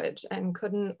sign language and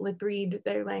couldn't lip read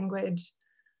their language.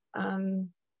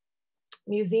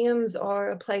 Museums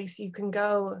are a place you can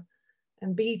go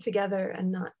and be together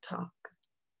and not talk.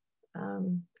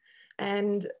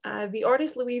 The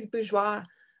artist Louise Bourgeois,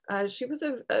 she was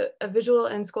a visual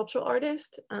and sculptural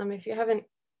artist. If you haven't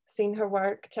seen her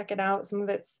work, check it out. Some of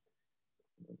it's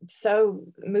so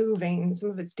moving,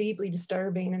 some of it's deeply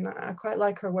disturbing, and I quite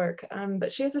like her work.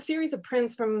 But she has a series of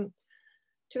prints from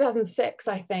 2006,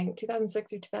 I think,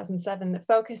 2006 or 2007, that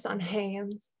focus on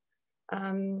hands,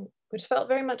 which felt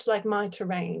very much like my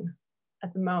terrain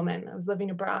at the moment. I was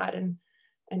living abroad,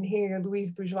 and here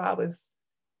Louise Bourgeois was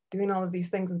doing all of these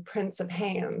things with prints of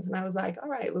hands. And I was like, all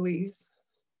right, Louise,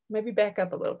 maybe back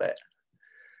up a little bit.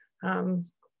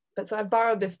 But so I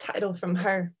borrowed this title from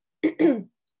her.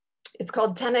 It's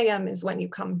called 10 a.m. is when you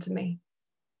come to me.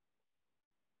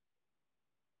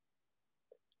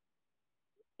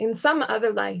 In some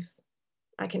other life,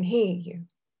 I can hear you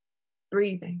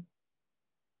breathing,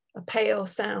 a pale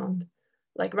sound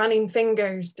like running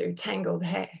fingers through tangled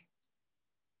hair.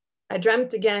 I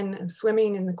dreamt again of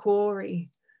swimming in the quarry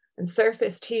and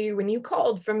surfaced here when you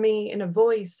called for me in a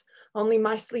voice only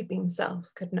my sleeping self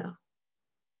could know.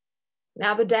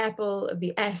 Now the dapple of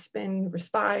the aspen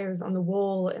respires on the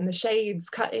wall and the shades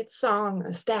cut its song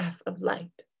a staff of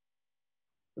light.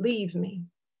 Leave me,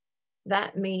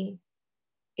 that me,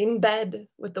 in bed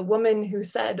with the woman who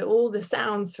said all the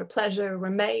sounds for pleasure were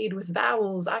made with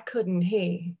vowels I couldn't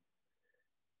hear.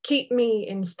 Keep me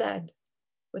instead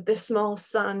with this small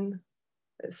sun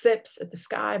that sips at the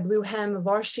sky blue hem of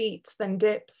our sheets, then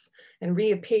dips and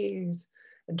reappears,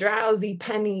 a drowsy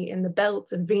penny in the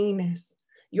belt of Venus,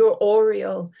 your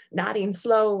aureole nodding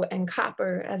slow and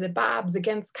copper as it bobs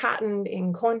against cotton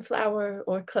in cornflower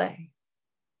or clay.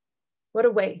 What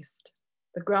a waste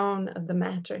the groan of the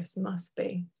mattress must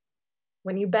be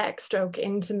when you backstroke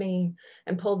into me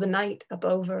and pull the night up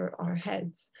over our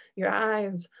heads. Your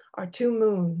eyes are two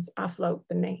moons I float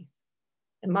beneath,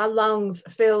 and my lungs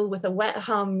fill with a wet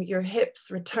hum. Your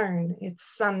hips return, it's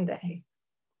Sunday,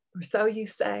 or so you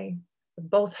say, with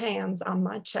both hands on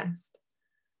my chest.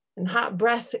 And hot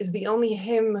breath is the only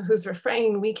hymn whose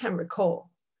refrain we can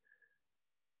recall.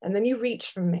 And then you reach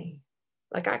for me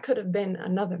like I could have been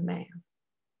another man.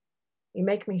 You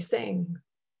make me sing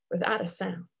without a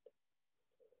sound.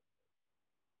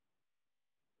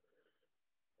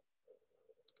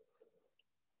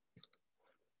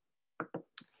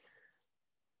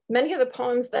 Many of the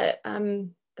poems that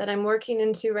I'm working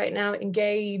into right now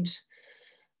engage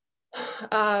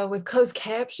with closed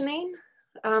captioning.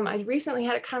 I recently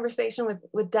had a conversation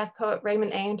with deaf poet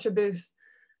Raymond Antrobus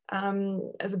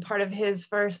as a part of his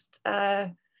first,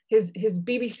 his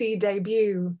BBC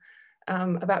debut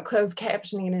about closed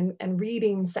captioning and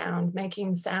reading sound,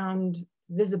 making sound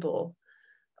visible.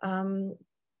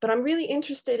 But I'm really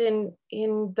interested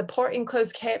in the part in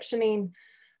closed captioning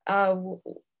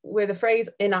where the phrase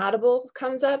inaudible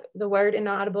comes up. The word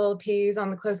inaudible appears on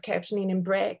the closed captioning in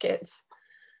brackets.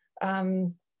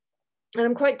 And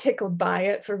I'm quite tickled by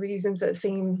it for reasons that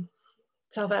seem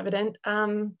self-evident.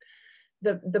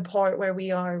 The part where we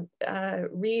are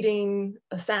reading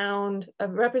a sound, a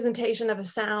representation of a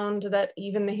sound that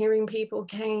even the hearing people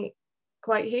can't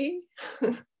quite hear.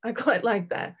 I quite like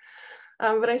that.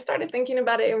 But I started thinking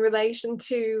about it in relation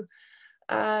to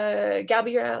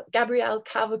Gabrielle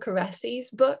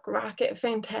Calvacaresi's book, Rocket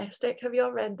Fantastic. Have you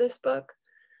all read this book?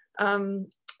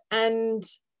 And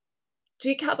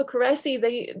G. Calvacaresi,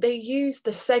 they use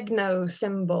the segno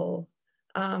symbol.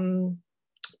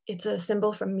 It's a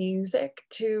symbol from music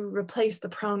to replace the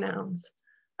pronouns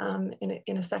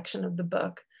in a section of the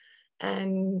book.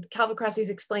 And Calvacaresi's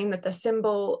explained that the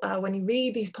symbol, when you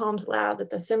read these poems aloud, that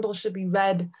the symbol should be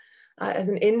read as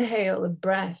an inhale of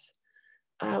breath,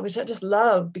 which I just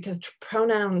love because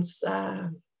pronouns,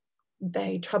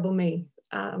 they trouble me.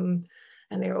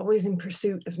 And they're always in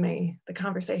pursuit of me. The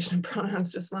conversation of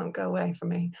pronouns just won't go away from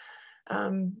me.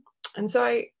 And so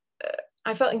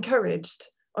I felt encouraged,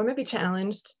 or maybe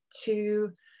challenged,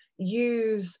 to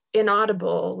use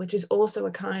inaudible, which is also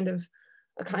a kind of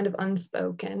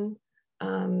unspoken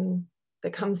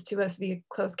that comes to us via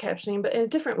closed captioning, but in a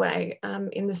different way,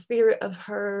 in the spirit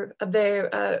of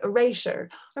their erasure,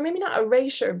 or maybe not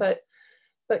erasure, but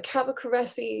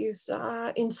Calvacaresi's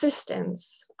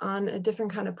insistence on a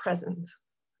different kind of presence,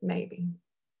 maybe.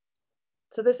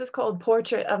 So this is called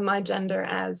Portrait of My Gender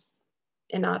as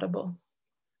Inaudible.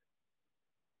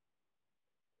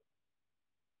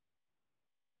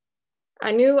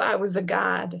 I knew I was a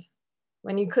god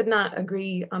when you could not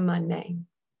agree on my name.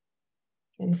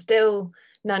 and still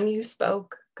none you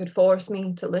spoke could force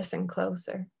me to listen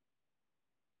closer.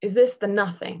 Is this the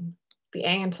nothing the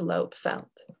antelope felt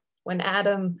when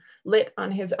Adam lit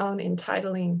on his own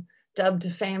entitling, dubbed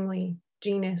family,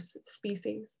 genus,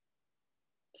 species?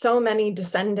 So many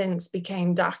descendants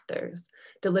became doctors,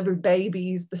 delivered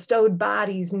babies, bestowed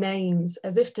bodies, names,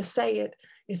 as if to say it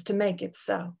is to make it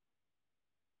so.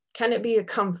 Can it be a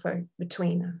comfort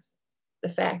between us, the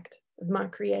fact of my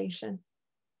creation?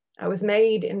 I was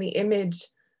made in the image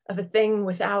of a thing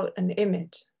without an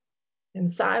image,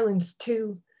 and silence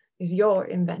too is your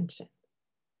invention.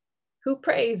 Who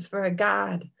prays for a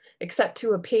God except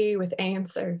to appear with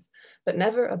answers, but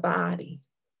never a body,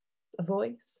 a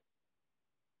voice?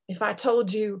 If I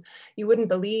told you, you wouldn't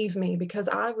believe me because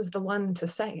I was the one to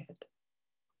say it.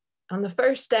 On the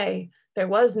first day, there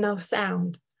was no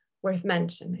sound worth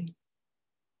mentioning.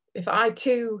 If I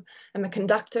too am a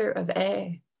conductor of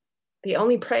air, the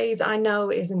only praise I know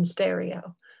is in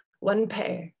stereo. One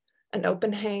pair, an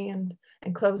open hand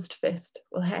and closed fist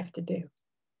will have to do.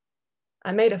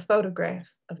 I made a photograph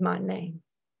of my name.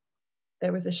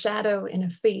 There was a shadow in a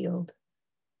field,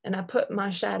 and I put my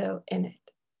shadow in it.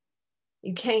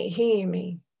 You can't hear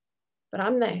me, but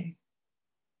I'm there.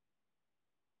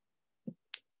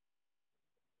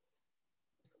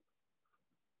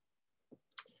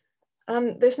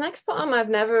 This next poem I've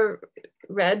never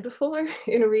read before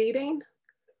in a reading.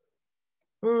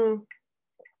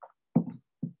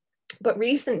 But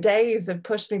recent days have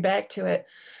pushed me back to it.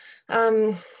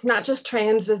 Not just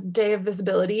Trans Day of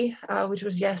Visibility, which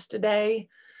was yesterday,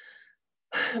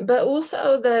 but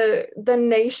also the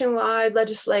nationwide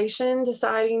legislation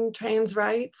deciding trans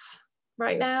rights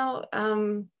right now.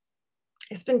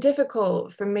 It's been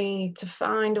difficult for me to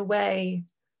find a way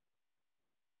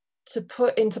to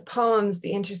put into poems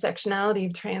the intersectionality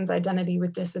of trans identity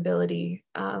with disability.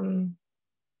 I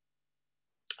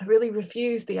really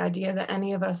refuse the idea that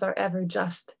any of us are ever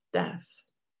just deaf.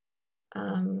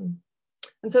 And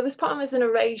so this poem is an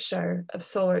erasure of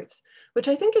sorts, which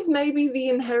I think is maybe the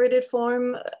inherited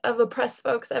form of oppressed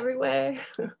folks everywhere.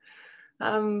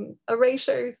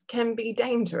 Erasures can be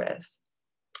dangerous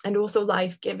and also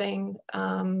life-giving,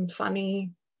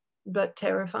 funny, but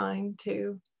terrifying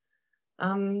too.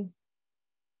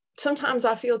 Sometimes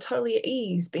I feel totally at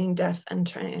ease being deaf and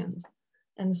trans.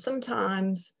 And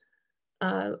sometimes,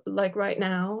 like right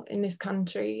now in this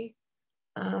country,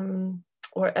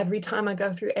 or every time I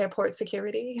go through airport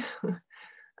security,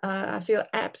 I feel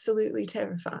absolutely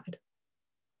terrified.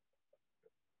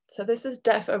 So this is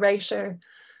Deaf Erasure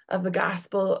of the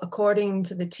Gospel according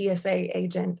to the TSA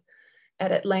agent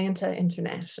at Atlanta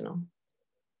International.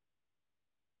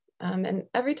 And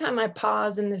every time I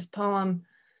pause in this poem,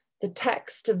 the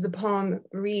text of the poem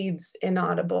reads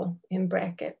inaudible in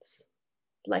brackets,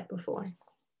 like before.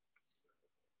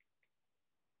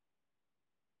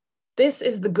 This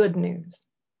is the good news.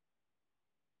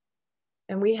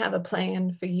 And we have a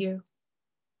plan for you.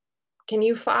 Can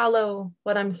you follow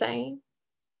what I'm saying?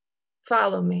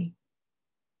 Follow me.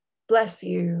 Bless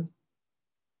you.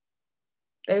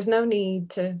 There's no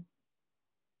need to.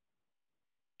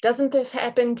 Doesn't this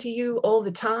happen to you all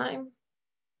the time?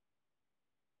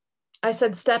 I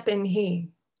said, step in here.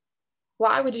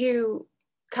 Why would you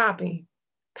copy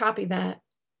that?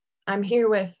 I'm here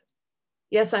with,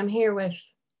 yes, I'm here with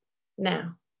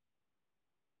now.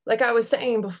 Like I was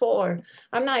saying before,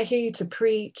 I'm not here to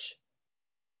preach.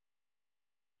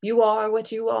 You are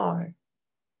what you are.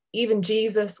 Even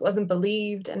Jesus wasn't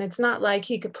believed, and it's not like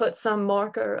he could put some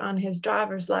marker on his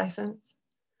driver's license.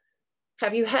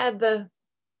 Have you had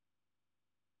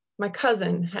my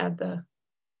cousin had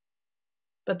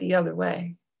but the other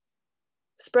way.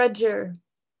 Spread a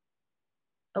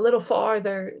little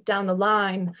farther down the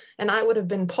line, and I would have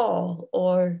been Paul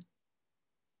or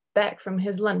back from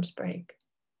his lunch break.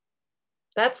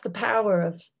 That's the power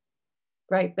of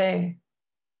right there.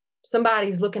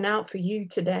 Somebody's looking out for you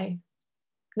today.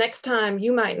 Next time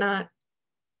you might not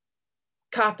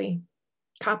copy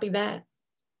that.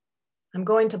 I'm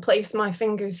going to place my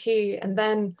fingers here, and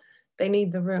then they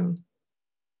need the room.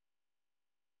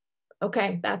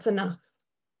 Okay, that's enough.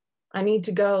 I need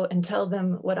to go and tell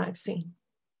them what I've seen.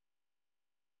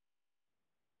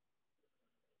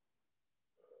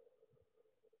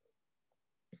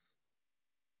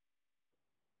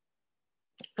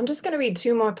 I'm just going to read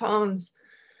two more poems.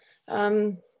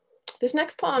 This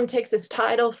next poem takes its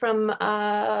title from the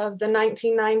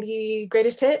 1990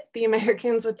 greatest hit, the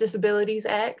Americans with Disabilities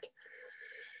Act,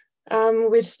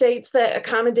 which states that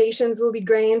accommodations will be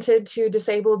granted to a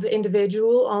disabled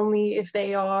individual only if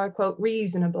they are, quote,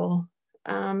 reasonable.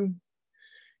 And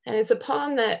it's a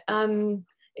poem that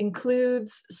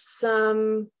includes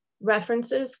some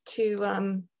references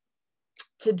to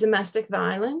domestic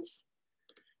violence.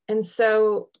 And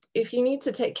so if you need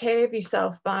to take care of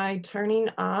yourself by turning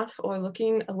off or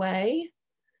looking away,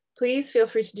 please feel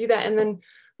free to do that. And then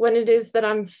when it is that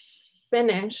I'm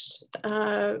finished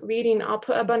reading, I'll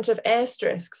put a bunch of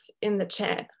asterisks in the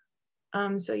chat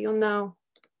so you'll know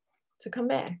to come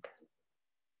back.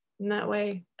 And that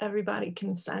way everybody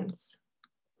can sense.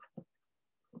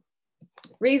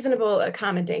 Reasonable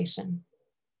accommodation.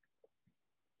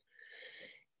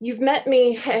 You've met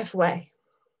me halfway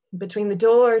between the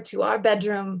door to our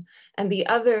bedroom and the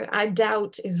other I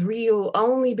doubt is real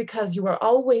only because you are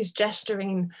always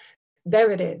gesturing,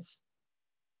 there it is,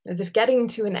 as if getting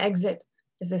to an exit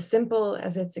is as simple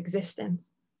as its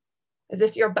existence, as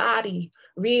if your body,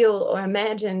 real or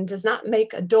imagined, does not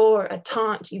make a door a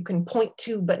taunt you can point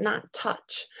to but not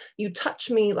touch. You touch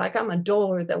me like I'm a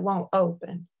door that won't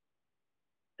open.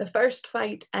 The first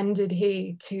fight ended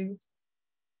here too,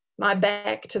 my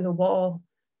back to the wall,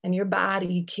 and your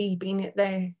body keeping it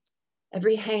there.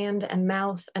 Every hand and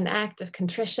mouth an act of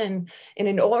contrition in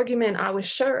an argument I was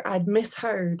sure I'd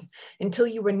misheard until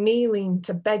you were kneeling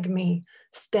to beg me,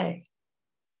 stay.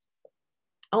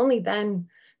 Only then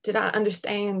did I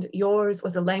understand yours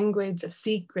was a language of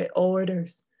secret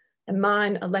orders and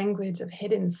mine a language of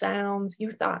hidden sounds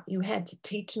you thought you had to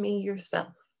teach me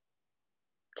yourself.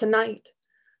 Tonight,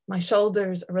 my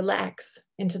shoulders relax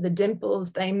into the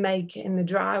dimples they make in the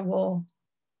drywall,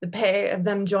 the pair of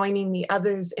them joining the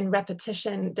others in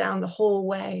repetition down the whole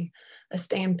way, a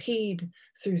stampede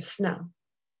through snow.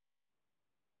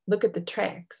 Look at the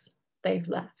tracks they've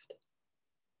left,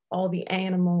 all the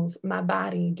animals my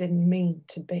body didn't mean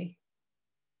to be.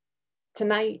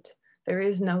 Tonight, there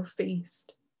is no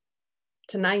feast.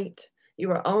 Tonight, you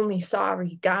are only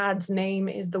sorry God's name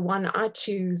is the one I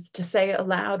choose to say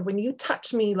aloud when you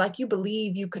touch me like you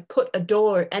believe you could put a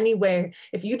door anywhere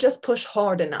if you just push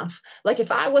hard enough. Like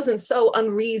if I wasn't so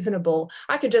unreasonable,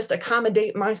 I could just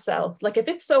accommodate myself. Like if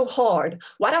it's so hard,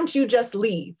 why don't you just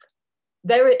leave?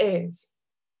 There it is.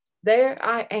 There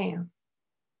I am,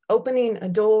 opening a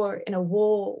door in a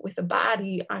wall with a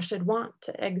body I should want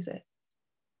to exit.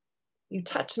 You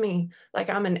touch me like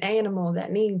I'm an animal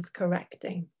that needs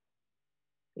correcting.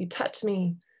 You touch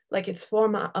me like it's for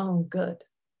my own good.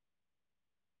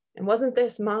 And wasn't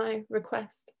this my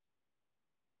request?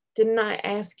 Didn't I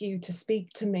ask you to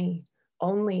speak to me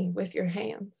only with your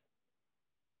hands?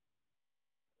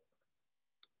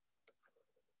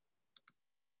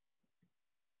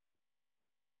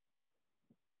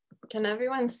 Can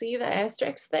everyone see the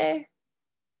asterisks there?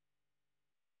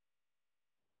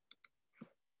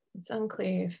 It's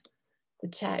unclear if the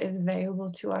chat is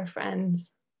available to our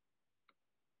friends,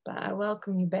 but I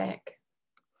welcome you back.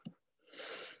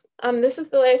 This is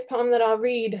the last poem that I'll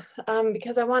read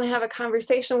because I want to have a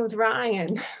conversation with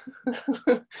Ryan.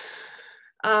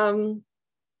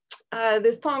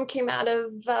 This poem came out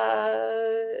of,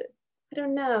 I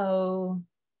don't know,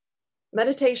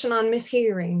 meditation on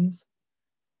mishearings.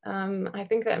 I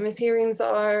think that mishearings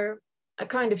are a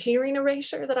kind of hearing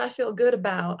erasure that I feel good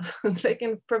about. They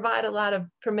can provide a lot of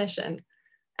permission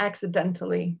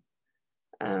accidentally.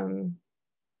 And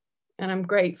I'm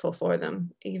grateful for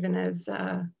them, even as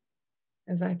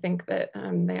I think that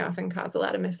they often cause a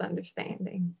lot of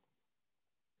misunderstanding.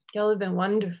 Y'all have been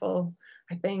wonderful,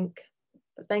 I think,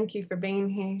 but thank you for being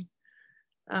here.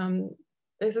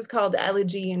 This is called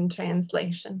Elegy in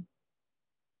Translation.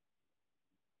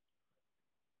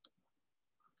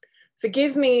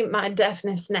 Forgive me my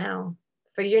deafness now,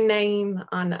 for your name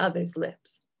on others'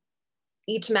 lips.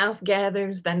 Each mouth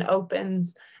gathers, then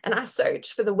opens, and I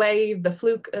search for the wave the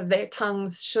fluke of their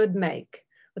tongues should make.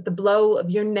 With the blow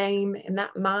of your name in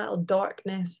that mild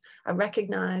darkness I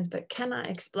recognize, but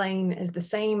cannot explain, as the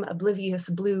same oblivious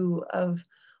blue of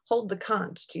hold the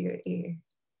conch to your ear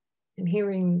and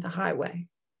hearing the highway,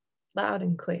 loud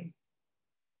and clear.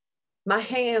 My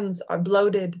hands are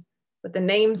bloated with the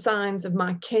name signs of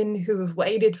my kin who have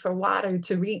waited for water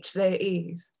to reach their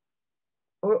ears,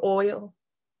 or oil,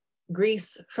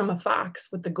 grease from a fox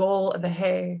with the gall of a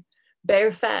hare,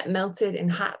 bear fat melted in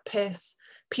hot piss,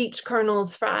 peach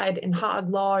kernels fried in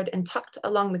hog lard and tucked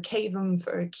along the cavum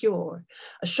for a cure,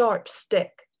 a sharp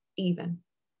stick even,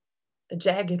 a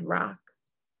jagged rock.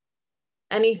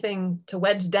 Anything to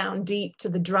wedge down deep to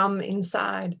the drum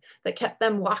inside that kept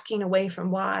them walking away from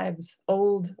wives,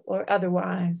 old or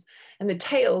otherwise, and the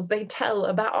tales they tell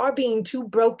about our being too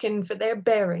broken for their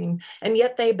bearing, and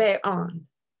yet they bear on,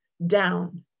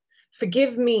 down.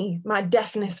 Forgive me my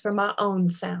deafness for my own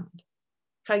sound,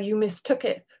 how you mistook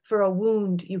it for a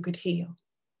wound you could heal.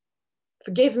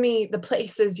 Forgive me the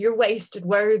places your wasted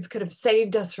words could have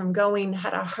saved us from going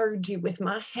had I heard you with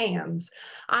my hands.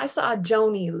 I saw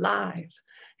Joni live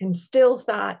and still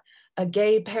thought a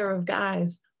gay pair of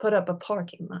guys put up a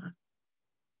parking lot.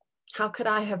 How could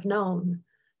I have known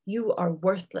you are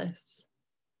worthless?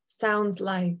 Sounds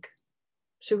like,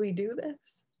 should we do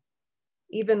this?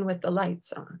 Even with the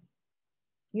lights on.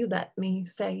 You let me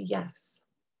say yes.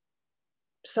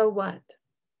 So what?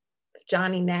 If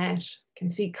Johnny Nash can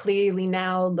see clearly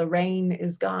now Lorraine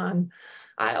is gone,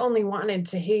 I only wanted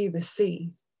to hear the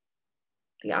sea.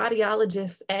 The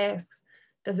audiologist asks,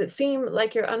 does it seem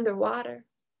like you're underwater?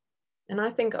 And I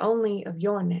think only of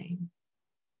your name.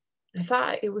 I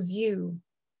thought it was you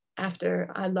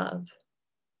after I love,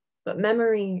 but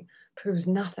memory proves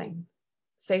nothing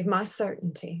save my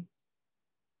certainty.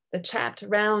 The chapped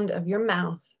round of your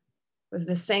mouth was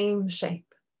the same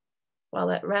shape, while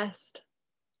at rest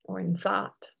or in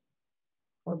thought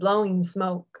or blowing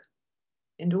smoke,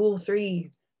 and all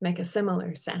three make a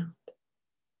similar sound.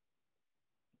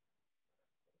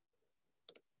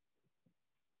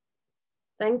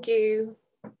 Thank you.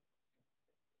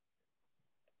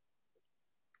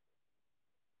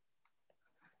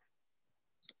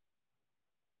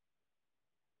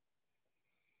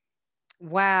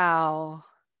 Wow,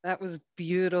 that was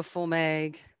beautiful,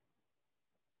 Meg.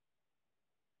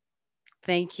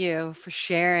 Thank you for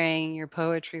sharing your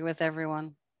poetry with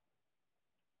everyone.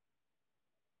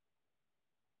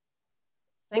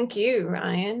 Thank you,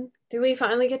 Ryan. Do we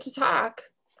finally get to talk?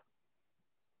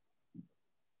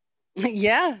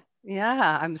 Yeah,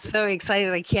 I'm so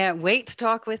excited. I can't wait to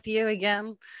talk with you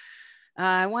again.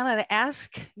 I wanted to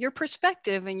ask your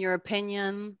perspective and your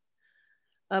opinion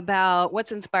about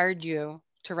what's inspired you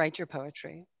to write your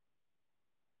poetry.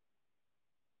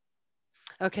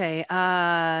 Okay,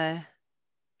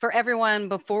 for everyone,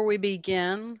 before we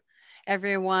begin,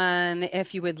 everyone,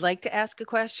 if you would like to ask a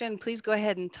question, please go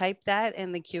ahead and type that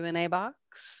in the Q&A box.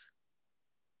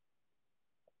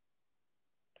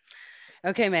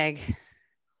 Okay, Meg.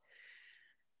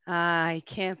 I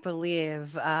can't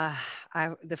believe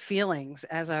the feelings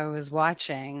as I was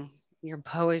watching your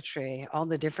poetry, all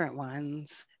the different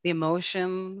ones, the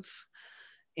emotions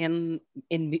in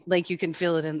like you can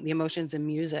feel it in the emotions in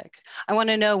music. I want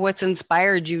to know what's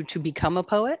inspired you to become a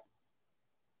poet.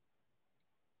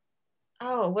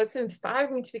 Oh, what's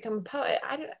inspired me to become a poet?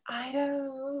 I don't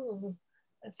know.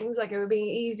 That seems like it would be an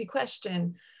easy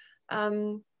question.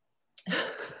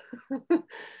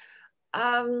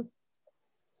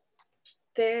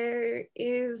 There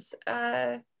is,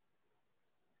 there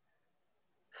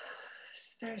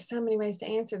are so many ways to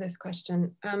answer this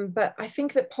question, but I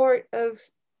think that part of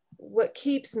what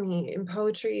keeps me in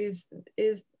poetry is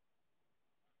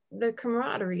the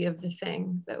camaraderie of the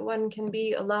thing, that one can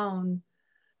be alone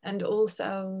and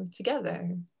also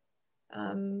together.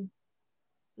 And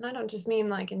I don't just mean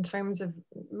like in terms of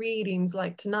readings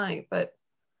like tonight, but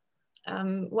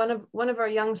one of our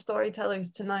young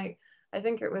storytellers tonight, I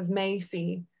think it was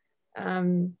Macy,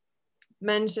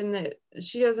 mentioned that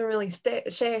she doesn't really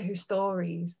share her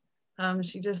stories.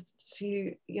 She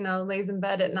lays in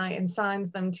bed at night and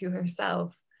signs them to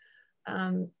herself.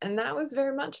 And that was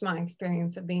very much my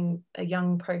experience of being a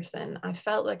young person. I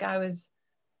felt like I was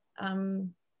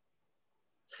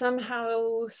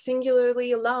somehow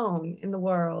singularly alone in the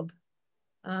world,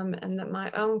 and that my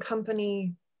own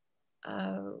company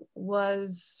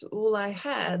was all I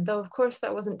had, though of course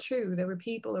that wasn't true. There were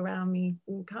people around me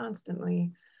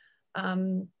constantly.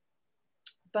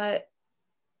 But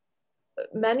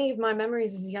many of my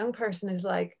memories as a young person is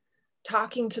like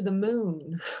talking to the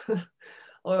moon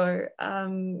or,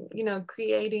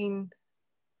 creating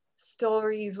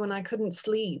stories when I couldn't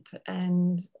sleep.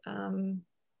 And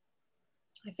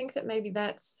I think that maybe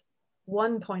that's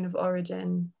one point of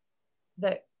origin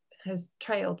that has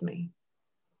trailed me.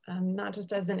 Not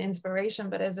just as an inspiration,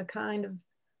 but as a kind of,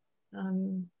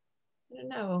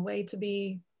 a way to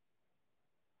be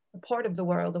a part of the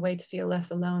world, a way to feel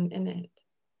less alone in it.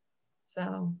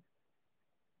 So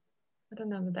I don't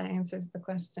know that answers the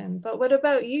question, but what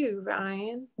about you,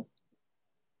 Ryan?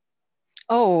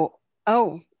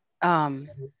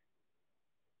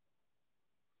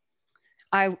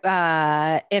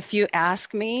 If you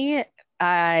ask me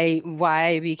why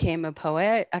I became a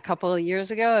poet a couple of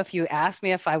years ago, if you asked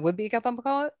me if I would become a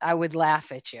poet, I would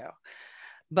laugh at you.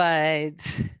 But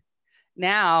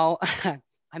now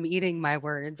I'm eating my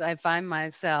words. I find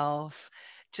myself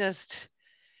just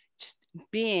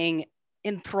being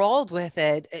enthralled with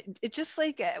it. It just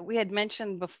like we had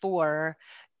mentioned before,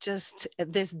 just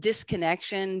this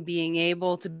disconnection, being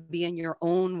able to be in your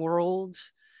own world,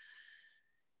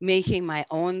 making my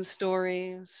own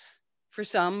stories, for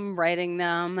some, writing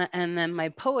them, and then my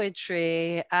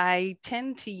poetry, I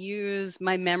tend to use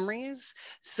my memories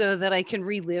so that I can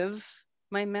relive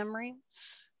my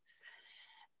memories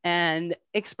and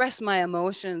express my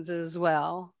emotions as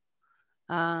well.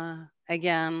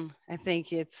 Again, I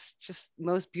think it's just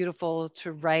most beautiful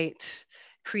to write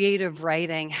creative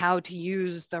writing, how to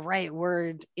use the right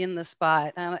word in the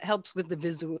spot. And it helps with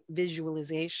the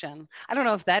visualization. I don't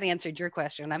know if that answered your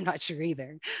question. I'm not sure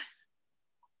either.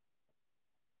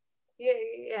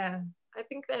 Yeah. I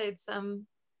think that it's I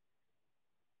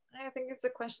think it's a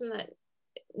question that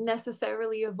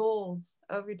necessarily evolves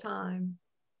over time.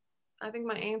 I think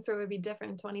my answer would be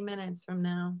different 20 minutes from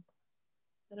now.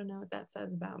 I don't know what that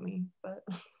says about me, but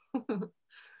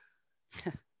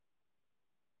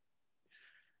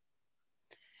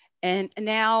And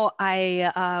now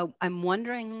I'm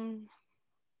wondering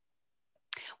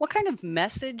what kind of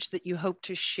message that you hope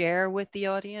to share with the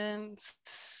audience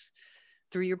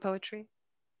through your poetry?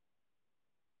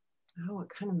 Oh, what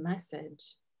kind of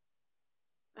message?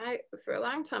 For a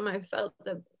long time, I felt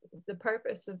the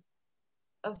purpose of,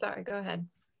 oh, sorry, go ahead.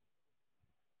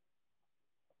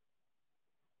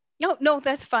 No,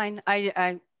 that's fine.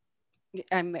 I'm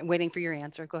waiting for your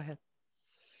answer. Go ahead.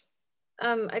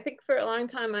 I think for a long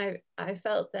time, I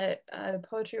felt that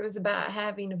poetry was about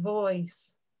having a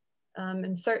voice.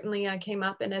 And certainly I came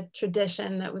up in a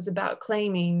tradition that was about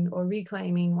claiming or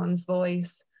reclaiming one's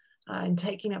voice and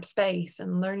taking up space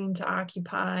and learning to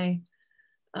occupy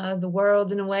the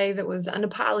world in a way that was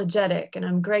unapologetic. And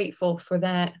I'm grateful for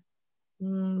that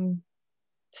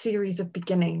series of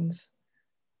beginnings.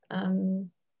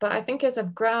 But I think as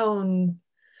I've grown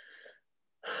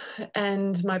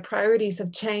and my priorities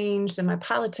have changed and my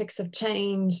politics have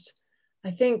changed, I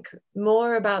think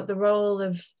more about the role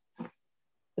of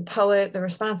the poet, the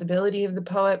responsibility of the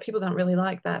poet. People don't really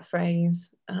like that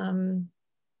phrase.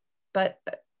 But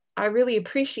I really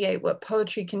appreciate what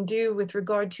poetry can do with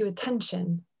regard to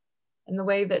attention and the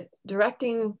way that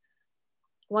directing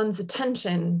one's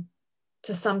attention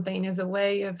to something is a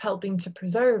way of helping to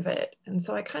preserve it. And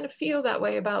so I kind of feel that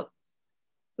way about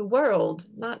the world,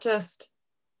 not just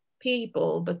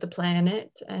people, but the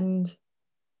planet. And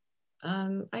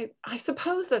I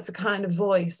suppose that's a kind of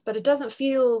voice, but it doesn't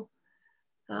feel,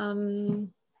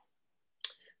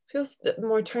 feels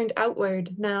more turned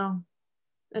outward now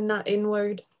and not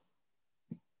inward.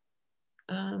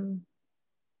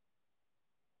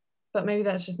 But maybe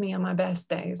that's just me on my best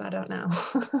days, I don't know.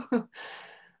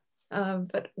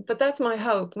 But that's my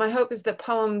hope. My hope is that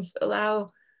poems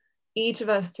allow each of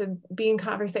us to be in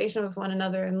conversation with one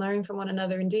another and learn from one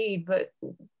another indeed, but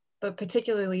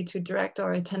particularly to direct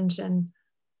our attention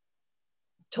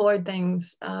toward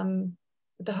things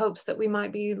with the hopes that we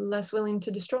might be less willing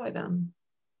to destroy them.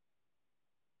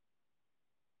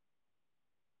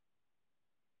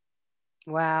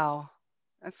 Wow,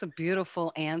 that's a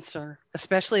beautiful answer,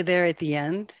 especially there at the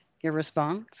end, your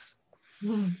response.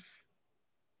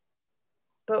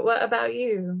 But what about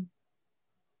you?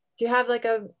 Do you have like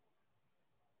a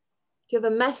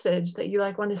message that you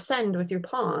like want to send with your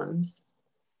poems?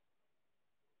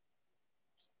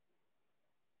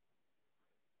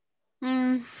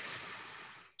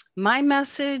 My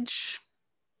message,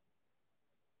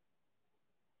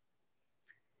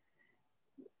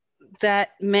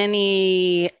 that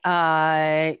many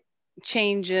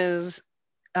changes,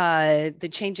 the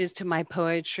changes to my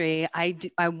poetry,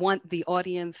 I want the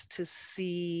audience to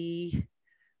see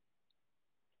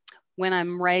when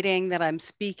I'm writing that I'm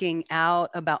speaking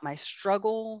out about my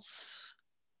struggles,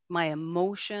 my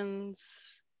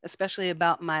emotions, especially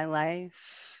about my life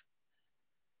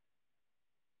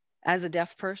as a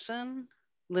deaf person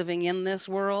living in this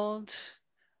world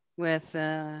with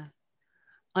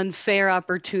unfair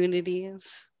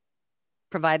opportunities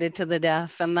provided to the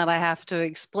deaf, and that I have to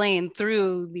explain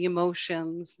through the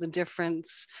emotions, the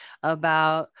difference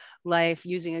about life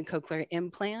using a cochlear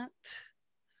implant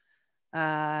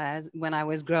when I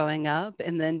was growing up,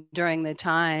 and then during the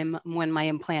time when my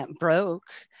implant broke.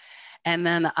 And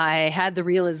then I had the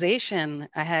realization,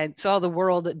 saw the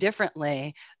world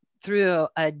differently through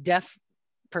a deaf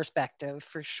perspective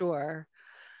for sure.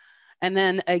 And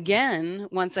then again,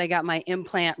 once I got my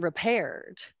implant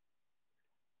repaired,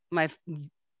 my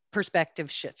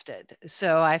perspective shifted.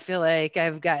 So I feel like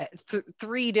I've got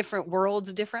three different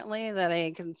worlds differently that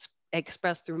I can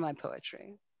express through my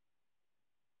poetry.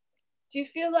 Do you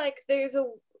feel like there's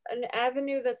an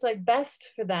avenue that's like best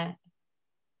for that?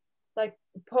 Like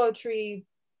poetry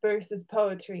versus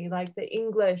poetry, like the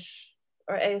English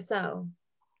or ASL?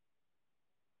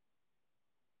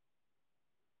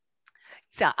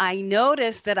 So I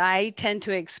noticed that I tend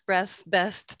to express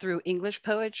best through English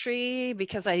poetry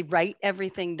because I write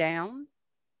everything down.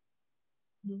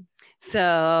 Mhm.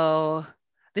 So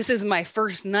this is my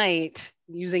first night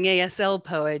using ASL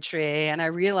poetry, and I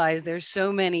realized there's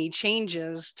so many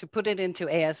changes to put it into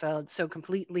ASL. It's so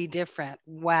completely different.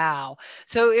 Wow.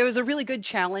 So it was a really good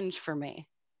challenge for me.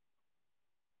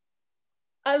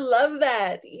 I love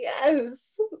that.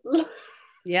 Yes.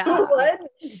 Yeah. What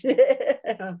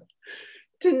jam.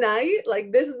 Tonight?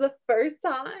 Like this is the first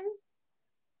time?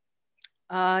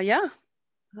 Yeah.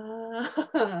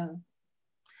 Ah,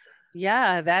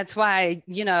 Yeah. That's why,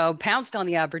 you know, pounced on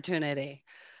the opportunity.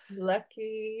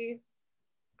 lucky.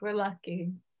 We're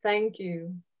lucky. Thank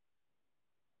you.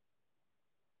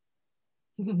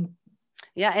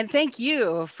 Yeah. And thank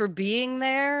you for being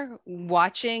there,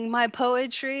 watching my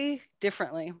poetry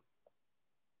differently.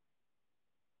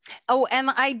 Oh, and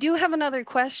I do have another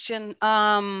question.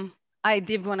 I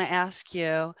did want to ask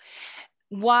you,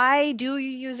 why do you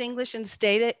use English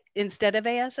instead of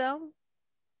ASL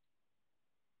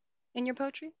in your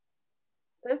poetry?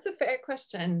 That's a fair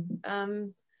question.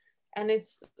 And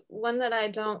it's one that I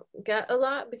don't get a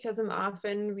lot because I'm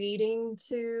often reading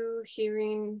to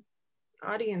hearing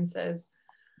audiences.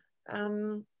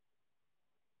 The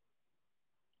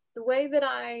way that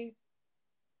I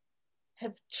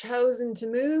have chosen to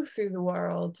move through the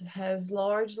world has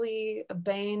largely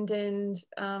abandoned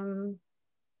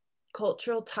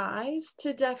cultural ties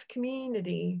to deaf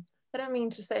community. I don't mean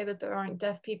to say that there aren't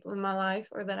deaf people in my life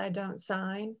or that I don't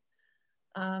sign,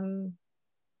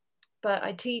 but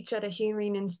I teach at a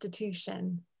hearing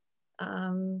institution.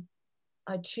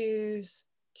 I choose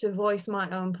to voice my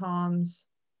own poems.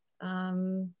 I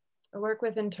work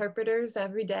with interpreters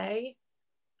every day,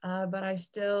 but I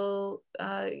still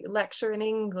lecture in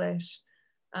English.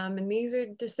 And these are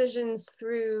decisions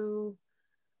through,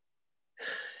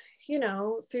 you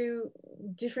know, through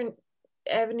different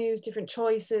avenues, different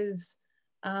choices,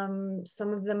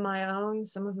 some of them my own,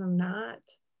 some of them not,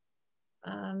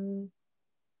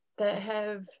 that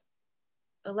have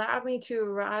allowed me to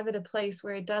arrive at a place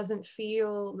where it doesn't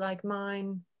feel like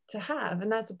mine to have.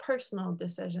 And that's a personal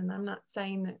decision. I'm not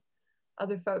saying that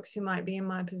other folks who might be in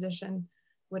my position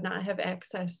would not have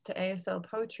access to ASL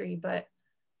poetry, but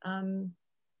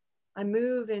I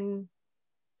move in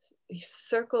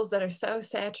circles that are so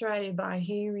saturated by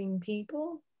hearing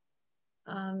people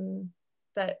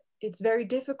that it's very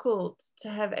difficult to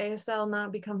have ASL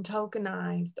not become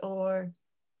tokenized, or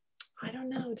I don't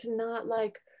know, to not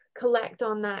like collect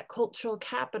on that cultural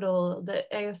capital that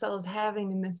ASL is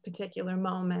having in this particular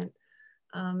moment.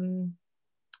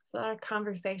 So a lot of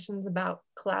conversations about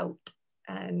clout,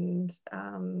 and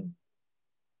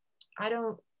I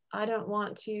don't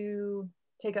want to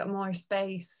take up more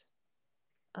space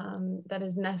than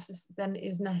is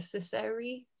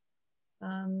necessary.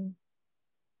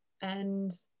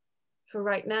 And for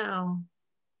right now,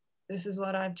 this is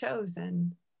what I've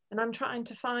chosen. And I'm trying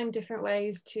to find different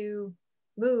ways to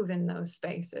move in those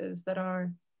spaces that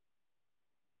are,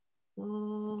 I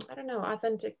don't know,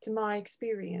 authentic to my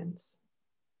experience,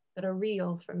 that are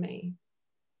real for me.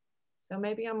 So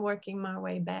maybe I'm working my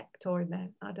way back toward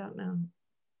that. I don't know.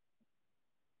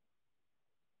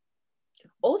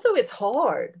 Also, it's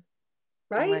hard,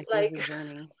 right? Life is a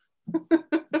journey.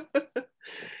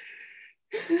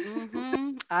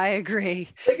 I agree.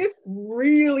 Like it's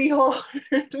really hard.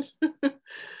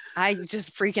 I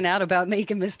just freaking out about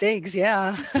making mistakes.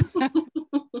 Yeah.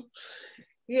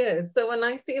 Yeah. So when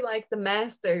I see like the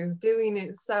masters doing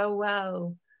it so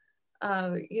well,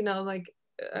 you know, like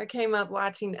I came up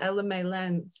watching Ella May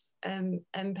Lentz and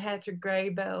Patrick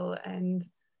Graybell and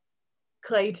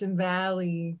Clayton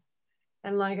Valley,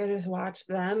 and like I just watched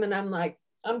them, and I'm like,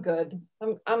 I'm good.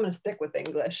 I'm gonna stick with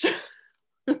English.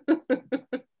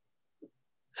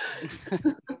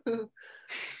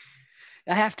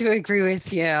 I have to agree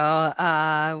with you.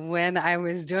 When I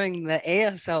was doing the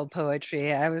ASL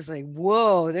poetry, I was like,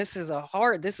 whoa, this is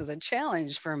a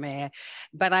challenge for me,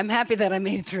 but I'm happy that I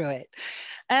made through it.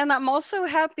 And I'm also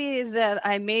happy that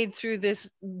I made through this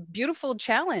beautiful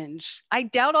challenge. I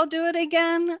doubt I'll do it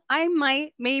again. I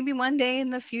might, maybe one day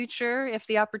in the future, if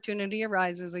the opportunity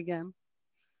arises again.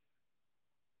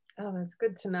 Oh, that's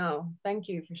good to know. Thank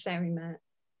you for sharing that.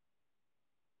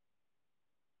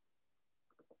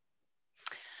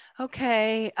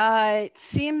 Okay, it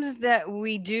seems that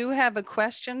we do have a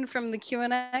question from the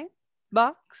Q&A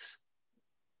box.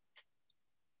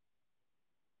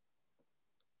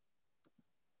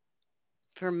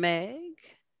 For Meg.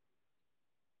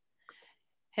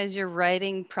 Has your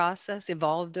writing process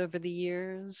evolved over the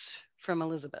years? From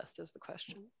Elizabeth is the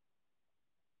question.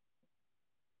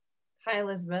 Hi,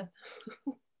 Elizabeth.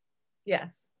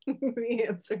 Yes, the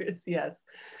answer is yes.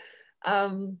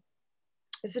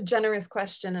 It's a generous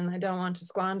question and I don't want to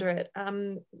squander it.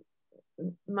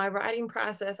 My writing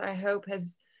process, I hope,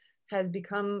 has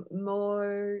become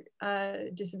more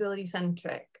disability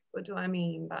centric. What do I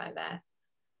mean by that?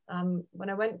 When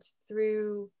I went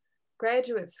through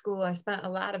graduate school, I spent a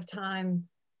lot of time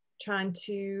trying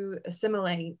to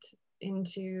assimilate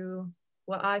into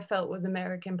what I felt was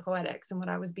American poetics and what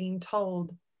I was being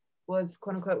told was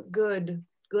quote unquote good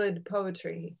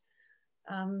poetry.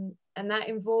 And that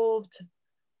involved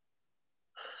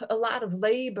a lot of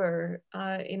labor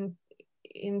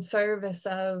in service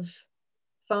of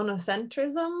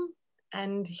phonocentrism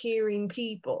and hearing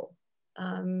people.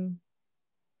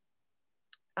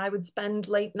 I would spend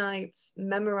late nights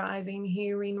memorizing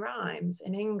hearing rhymes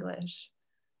in English,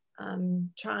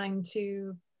 trying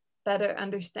to better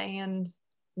understand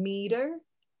meter,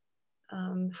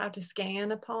 how to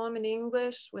scan a poem in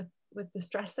English with the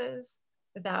stresses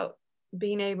without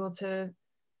being able to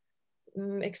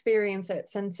experience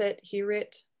it, sense it, hear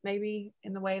it, maybe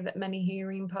in the way that many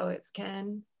hearing poets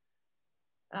can.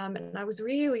 And I was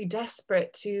really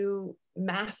desperate to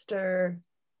master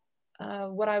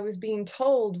what I was being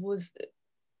told was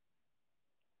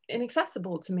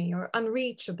inaccessible to me or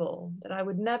unreachable, that I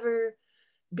would never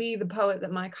be the poet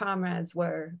that my comrades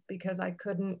were because I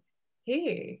couldn't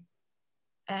hear.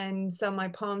 And so my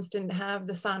poems didn't have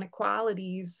the sonic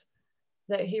qualities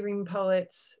that hearing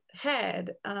poets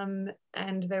had. And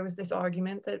there was this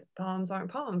argument that poems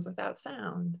aren't poems without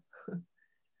sound.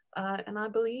 And I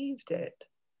believed it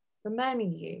for many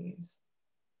years.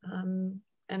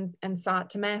 And sought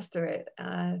to master it.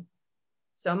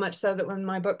 So much so that when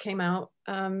my book came out,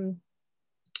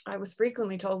 I was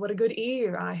frequently told what a good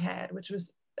ear I had, which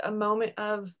was a moment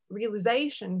of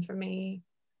realization for me.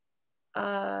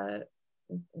 That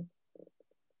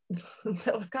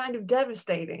was kind of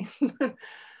devastating.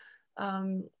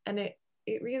 And it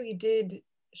really did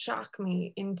shock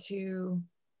me into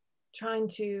trying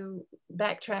to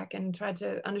backtrack and try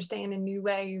to understand in new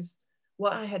ways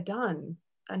what I had done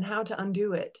and how to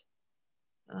undo it.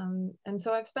 And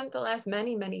so I've spent the last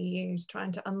many, many years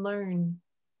trying to unlearn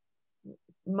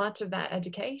much of that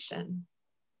education.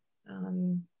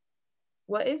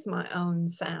 What is my own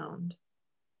sound?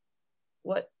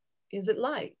 What is it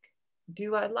like?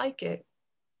 Do I like it?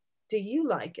 Do you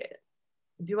like it?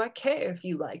 Do I care if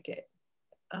you like it?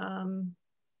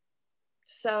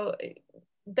 So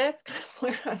that's kind of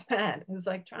where I'm at. It's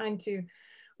like trying to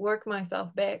work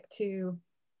myself back to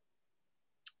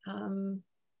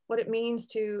what it means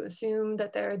to assume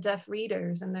that there are deaf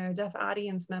readers and there are deaf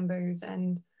audience members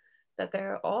and that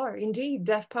there are indeed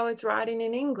deaf poets writing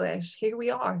in English. Here we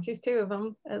are, here's two of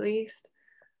them at least.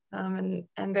 And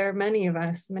there are many of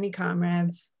us, many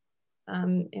comrades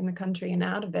in the country and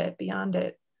out of it, beyond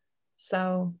it.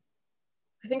 So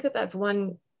I think that that's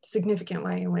one significant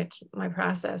way in which my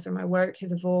process or my work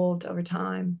has evolved over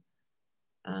time.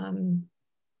 And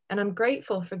I'm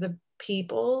grateful for the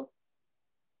people,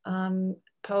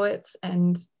 poets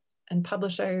and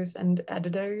publishers and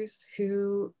editors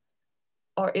who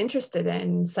are interested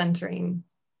in centering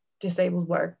disabled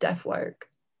work, deaf work,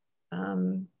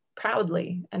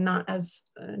 proudly and not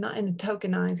in a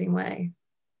tokenizing way.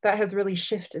 That has really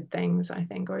shifted things, I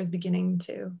think, or is beginning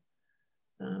to.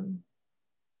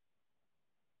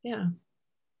 Yeah.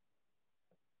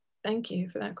 Thank you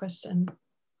for that question.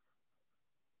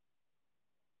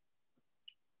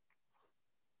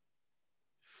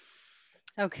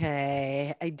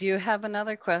 Okay, I do have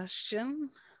another question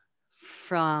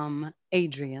from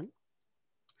Adrian.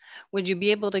 Would you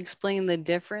be able to explain the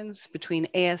difference between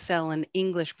ASL and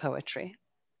English poetry?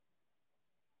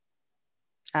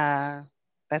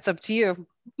 That's up to you.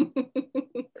 I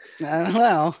don't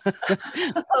know.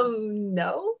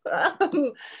 No.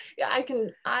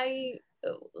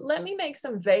 Let me make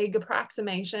some vague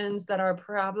approximations that are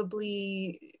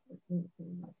probably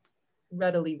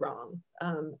readily wrong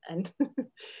and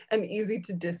and easy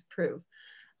to disprove.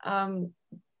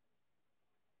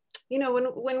 You know,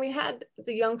 when we had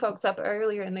the young folks up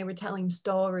earlier and they were telling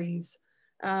stories,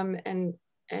 and I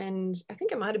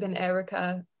think it might have been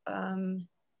Erika.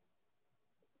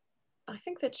 I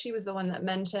think that she was the one that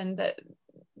mentioned that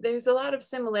there's a lot of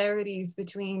similarities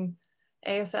between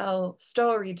ASL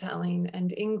storytelling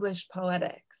and English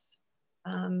poetics,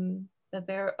 that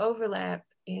there are overlap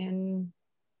in,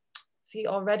 see,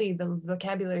 already the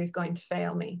vocabulary is going to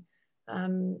fail me.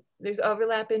 There's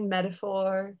overlap in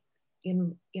metaphor,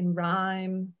 in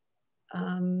rhyme,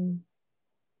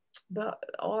 but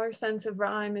our sense of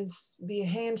rhyme is via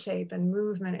hand shape and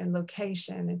movement and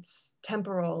location. It's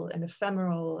temporal and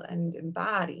ephemeral and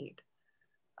embodied.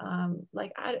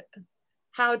 Like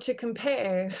how to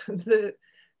compare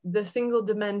the single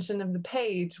dimension of the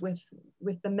page with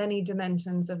the many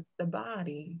dimensions of the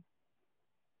body.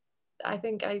 I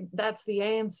think that's the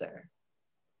answer,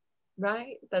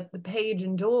 right? That the page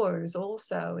endures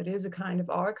also. It is a kind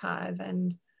of archive,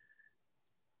 and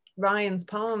Ryan's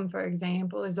poem, for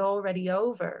example, is already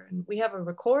over, and we have a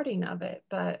recording of it,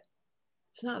 but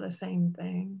it's not the same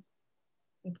thing.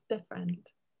 It's different.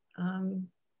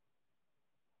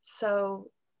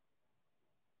 So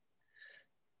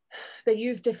they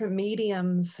use different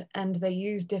mediums and they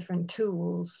use different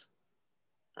tools.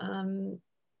 And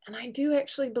I do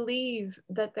actually believe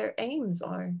that their aims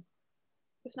are,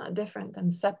 if not different,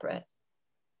 then separate.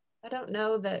 I don't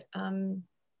know that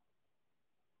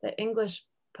that English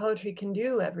poetry can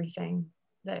do everything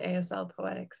that ASL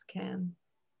poetics can.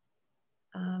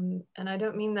 And I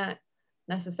don't mean that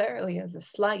necessarily as a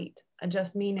slight. I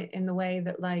just mean it in the way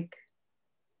that, like,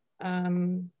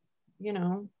 you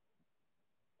know,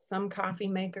 some coffee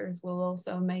makers will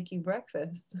also make you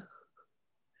breakfast.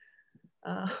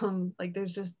 Like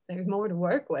there's more to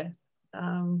work with.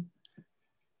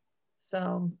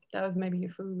 So that was maybe a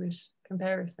foolish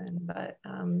comparison, but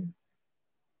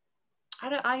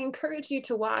I encourage you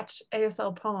to watch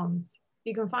ASL poems.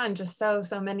 You can find just so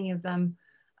many of them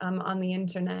on the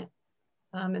internet.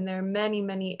 And there are many,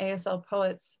 many ASL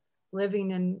poets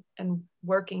living and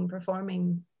working,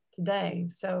 performing today.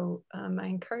 So I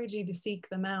encourage you to seek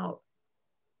them out.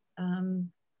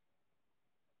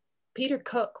 Peter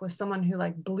Cook was someone who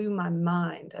like blew my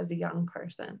mind as a young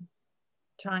person,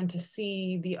 trying to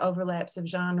see the overlaps of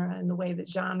genre and the way that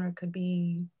genre could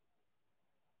be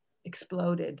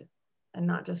exploded and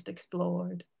not just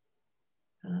explored.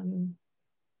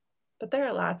 But there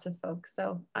are lots of folks,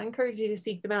 so I encourage you to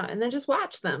seek them out and then just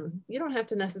watch them. You don't have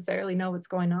to necessarily know what's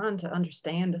going on to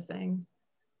understand a thing.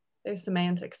 There's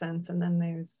semantic sense and then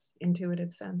there's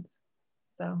intuitive sense.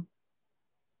 So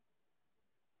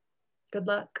good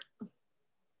luck.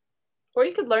 Or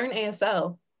you could learn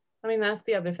ASL. I mean, that's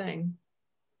the other thing.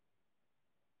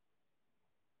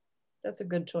 That's a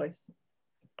good choice.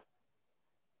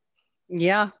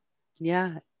 Yeah,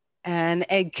 yeah. And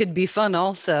it could be fun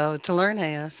also to learn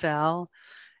ASL.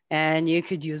 And you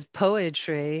could use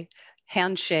poetry,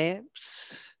 hand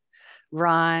shapes,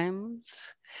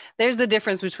 rhymes. There's the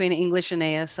difference between English and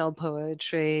ASL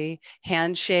poetry,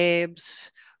 hand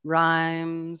shapes,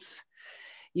 rhymes,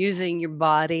 using your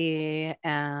body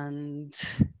and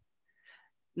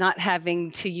not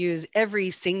having to use every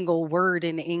single word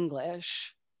in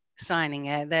English, signing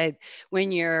it. That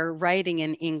when you're writing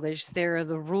in English, there are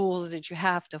the rules that you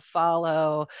have to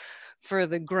follow for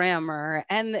the grammar.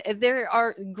 And there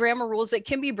are grammar rules that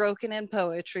can be broken in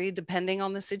poetry depending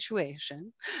on the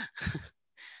situation.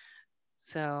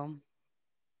 So,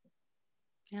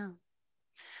 yeah.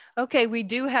 Okay, we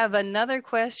do have another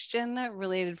question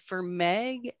related for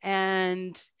Meg.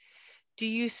 And do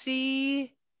you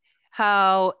see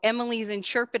how Emily's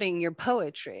interpreting your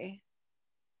poetry?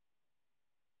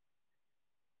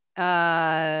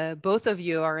 Both of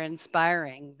you are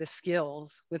inspiring the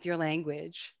skills with your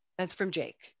language. That's from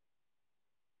Jake.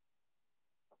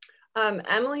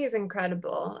 Emily is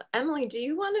incredible. Emily, do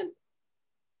you want to?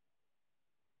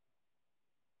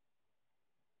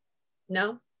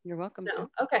 No? You're welcome No. to.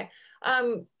 Okay.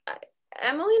 Emily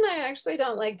and I actually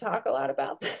don't like talk a lot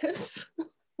about this.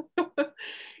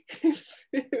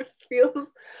 It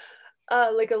feels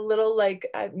like a little like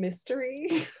a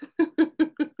mystery.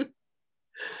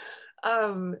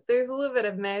 There's a little bit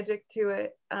of magic to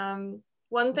it.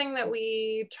 One thing that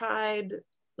we tried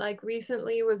like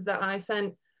recently was that I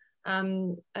sent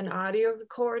an audio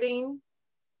recording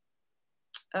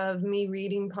of me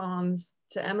reading poems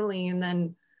to Emily, and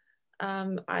then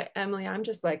Emily, I'm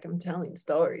just like, I'm telling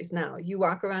stories now. You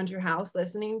walk around your house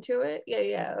listening to it.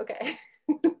 Yeah, okay.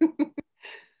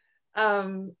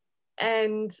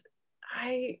 And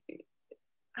I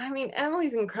mean,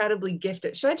 Emily's incredibly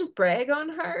gifted. Should I just brag on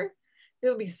her? It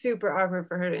would be super awkward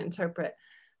for her to interpret.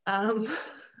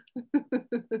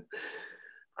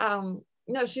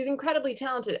 No, she's incredibly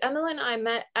talented. Emily and I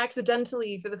met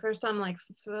accidentally for the first time like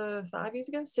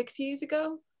 6 years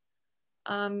ago.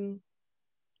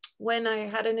 When I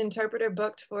had an interpreter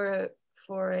booked for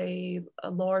a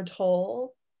large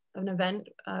hall, an event,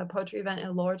 a poetry event in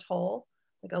a large hall,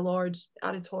 like a large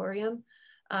auditorium.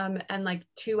 And like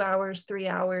 2 hours, 3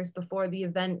 hours before the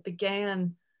event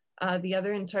began, the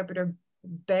other interpreter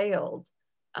bailed.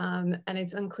 And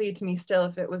it's unclear to me still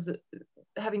if it was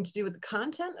having to do with the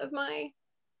content of my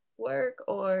work,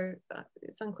 or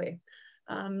it's unclear.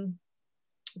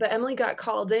 But Emily got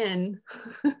called in.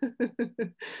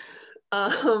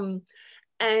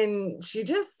 And she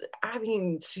just, I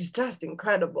mean, she's just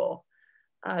incredible.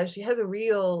 She has a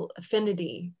real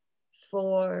affinity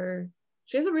for,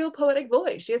 she has a real poetic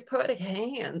voice. She has poetic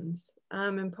hands,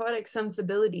 and poetic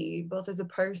sensibility, both as a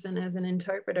person, as an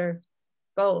interpreter,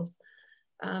 both.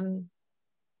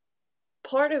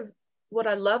 Part of what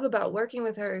I love about working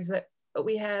with her is that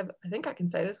we have, I think I can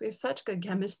say this, we have such good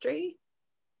chemistry.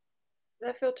 Does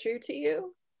that feel true to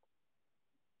you?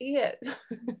 Yeah.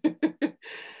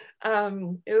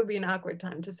 It would be an awkward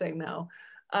time to say no.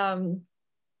 But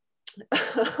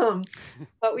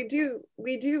we do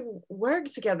work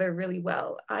together really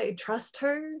well. I trust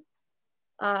her,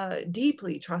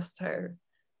 deeply trust her.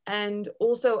 And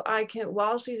also I can,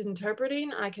 while she's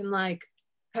interpreting, I can like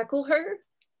heckle her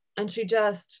and she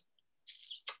just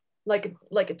like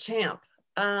a champ.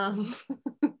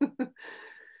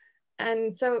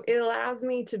 And so it allows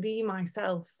me to be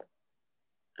myself,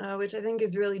 which I think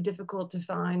is really difficult to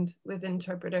find with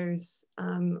interpreters.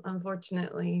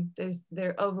 Unfortunately,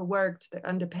 they're overworked, they're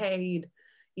underpaid.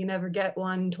 You never get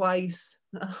one twice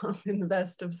in the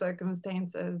best of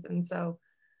circumstances. And so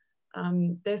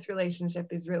this relationship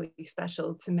is really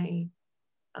special to me.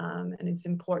 And it's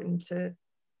important to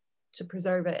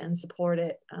preserve it and support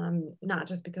it, not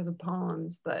just because of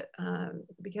poems, but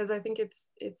because I think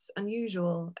it's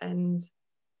unusual and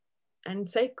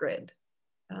sacred.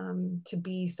 To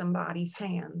be somebody's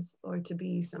hands or to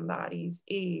be somebody's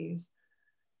ears,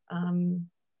 and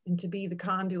to be the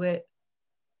conduit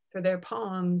for their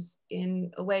poems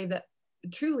in a way that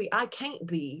truly I can't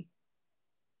be.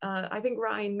 I think,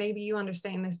 Ryan, maybe you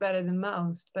understand this better than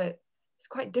most, but it's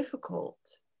quite difficult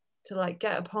to like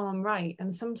get a poem right.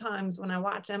 And sometimes when I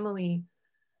watch Emily,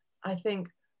 I think,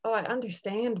 oh, I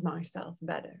understand myself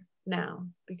better now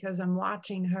because I'm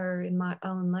watching her in my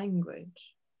own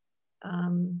language.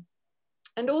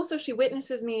 And also she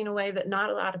witnesses me in a way that not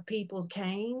a lot of people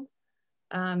can.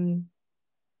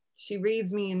 She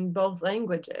reads me in both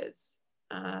languages.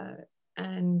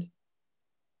 And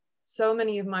so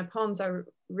many of my poems are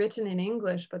written in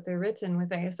English, but they're written with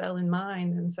ASL in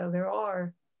mind. And so there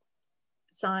are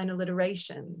sign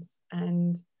alliterations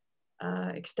and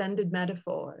extended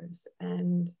metaphors.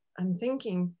 And I'm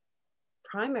thinking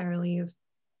primarily of,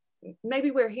 maybe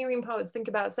where hearing poets think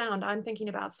about sound, I'm thinking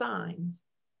about signs.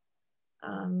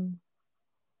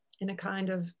 In a kind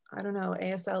of, I don't know,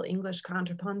 ASL English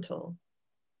contrapuntal.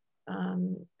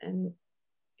 And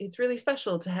it's really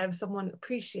special to have someone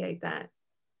appreciate that.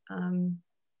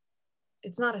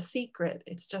 It's not a secret,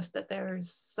 it's just that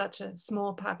there's such a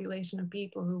small population of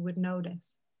people who would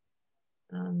notice.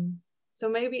 So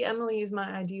maybe Emily is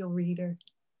my ideal reader,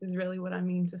 is really what I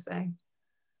mean to say.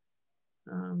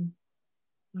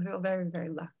 I feel very, very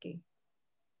lucky.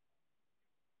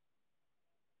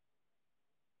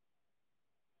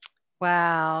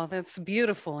 Wow, that's a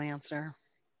beautiful answer.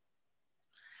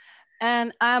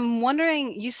 And I'm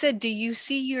wondering, you said, do you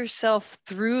see yourself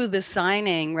through the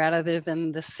signing rather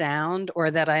than the sound,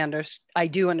 or that I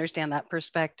do understand that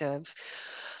perspective?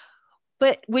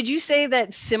 But would you say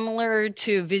that's similar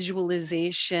to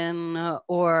visualization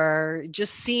or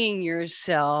just seeing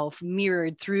yourself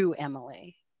mirrored through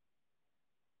Emily?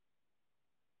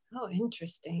 Oh,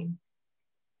 interesting.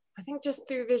 I think just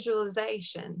through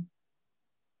visualization.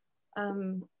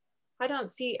 I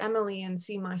don't see Emily and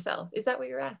see myself. Is that what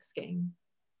you're asking?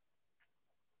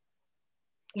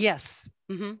 Yes,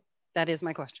 that is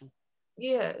my question.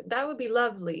 Yeah, that would be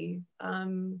lovely.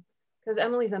 Because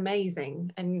Emily's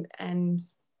amazing and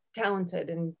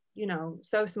talented and, you know,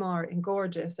 so smart and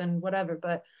gorgeous and whatever.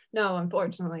 But no,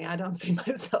 unfortunately, I don't see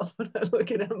myself when I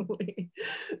look at Emily.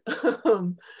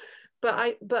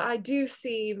 But I do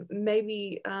see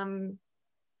maybe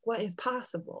what is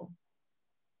possible.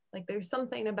 Like there's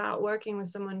something about working with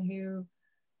someone who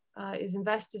is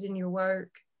invested in your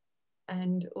work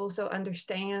and also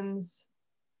understands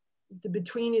the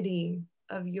betweenity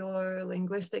of your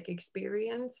linguistic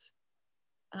experience,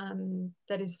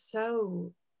 that is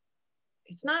so,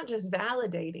 it's not just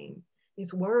validating,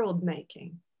 it's world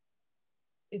making.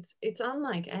 It's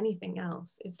unlike anything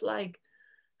else. It's like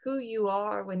who you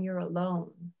are when you're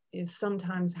alone is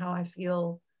sometimes how I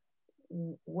feel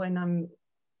when I'm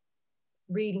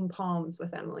reading poems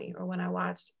with Emily, or when I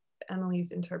watch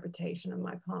Emily's interpretation of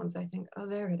my poems. I think, oh,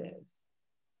 there it is.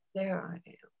 There I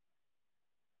am.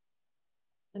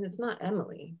 And it's not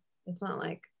Emily. It's not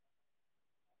like,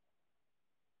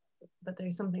 but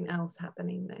there's something else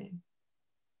happening there.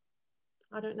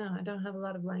 I don't know. I don't have a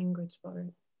lot of language for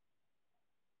it.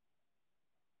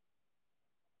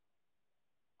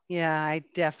 Yeah, I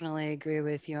definitely agree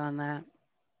with you on that.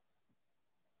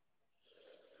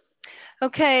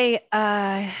 Okay,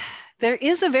 there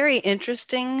is a very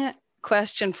interesting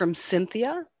question from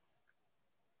Cynthia.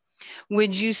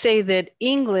 Would you say that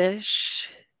English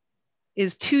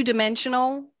is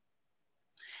two-dimensional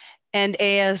and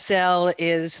ASL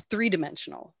is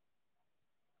three-dimensional?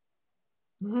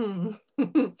 I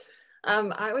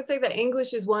would say that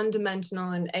English is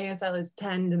one-dimensional and ASL is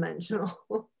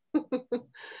 10-dimensional.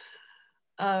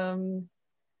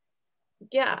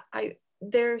 Yeah,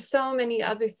 there are so many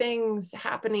other things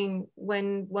happening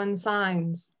when one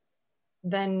signs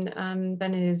than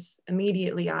it is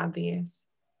immediately obvious.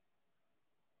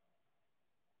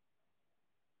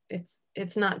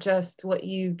 It's not just what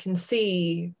you can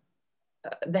see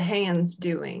the hands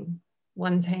doing,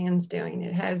 one's hands doing.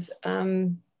 It has,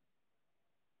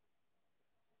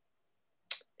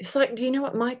 it's like, do you know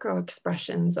what micro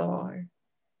expressions are?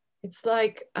 It's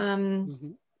like,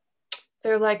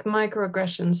 they're like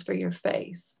microaggressions for your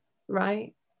face,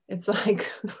 right? It's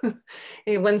like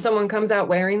when someone comes out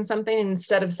wearing something,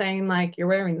 instead of saying like, you're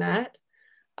wearing that,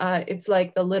 it's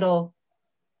like the little,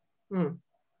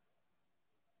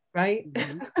 right?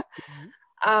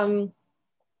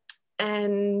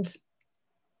 And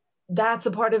that's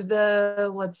a part of the,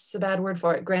 what's a bad word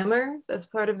for it? Grammar. That's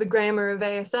part of the grammar of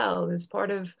ASL. It's part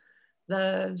of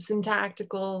the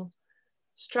syntactical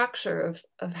structure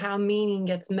of how meaning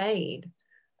gets made.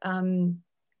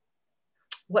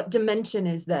 What dimension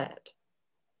is that?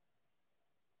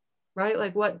 Right?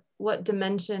 Like what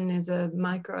dimension is a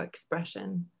micro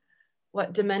expression?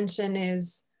 What dimension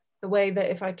is the way that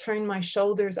if I turn my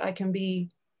shoulders, I can be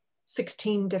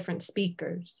 16 different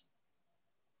speakers?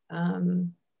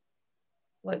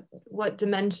 What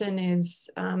dimension is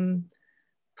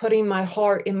putting my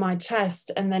heart in my chest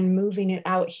and then moving it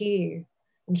out here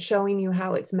and showing you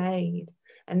how it's made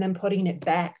and then putting it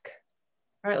back,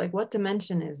 right? Like what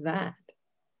dimension is that?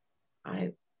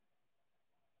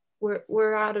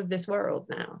 We're out of this world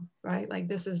now, right? Like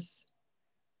this is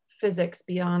physics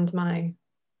beyond my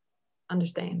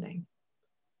understanding.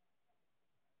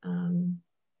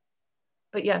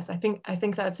 But yes, I think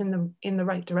that's in the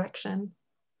right direction.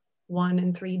 1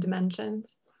 and 3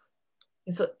 dimensions.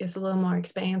 It's a little more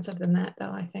expansive than that,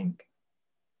 though, I think.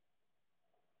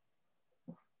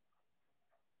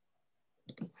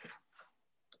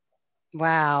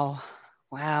 Wow,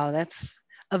 that's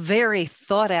a very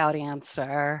thought out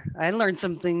answer. I learned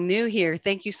something new here.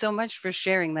 Thank you so much for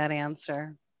sharing that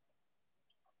answer.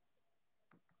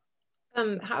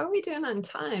 How are we doing on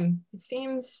time? It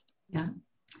seems. Yeah,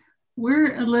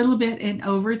 we're a little bit in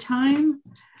overtime,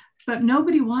 but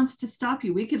nobody wants to stop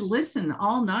you. We could listen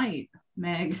all night,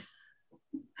 Meg.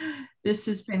 This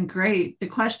has been great, the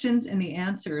questions and the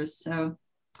answers. So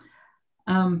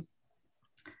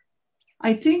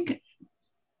I think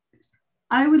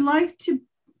I would like to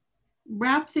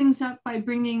wrap things up by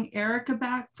bringing Erika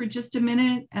back for just a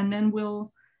minute, and then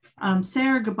we'll say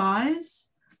our goodbyes.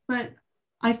 But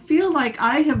I feel like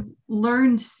I have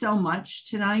learned so much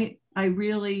tonight. I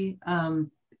really,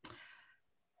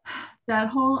 that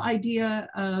whole idea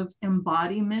of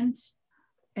embodiment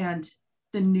and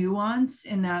the nuance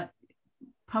in that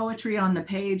poetry on the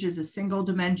page is a single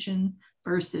dimension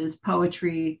versus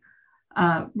poetry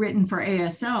written for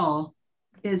ASL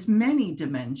is many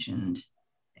dimensioned.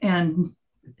 And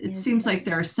it seems like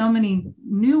there are so many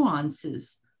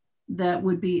nuances that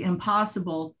would be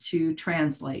impossible to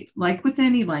translate, like with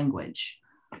any language.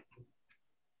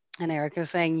 And Erika's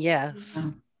saying yes.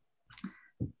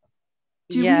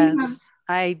 Do yes,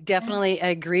 I definitely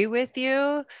agree with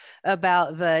you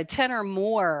about the 10 or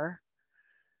more.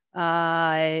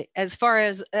 As far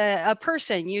as a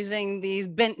person using these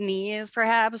bent knees,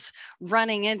 perhaps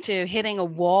running into hitting a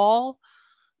wall,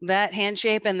 that hand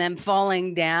shape, and then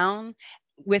falling down,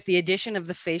 with the addition of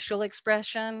the facial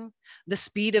expression, the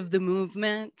speed of the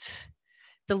movement,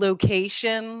 the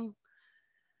location,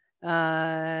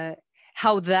 how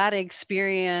that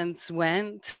experience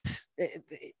went.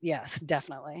 Yes,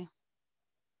 definitely.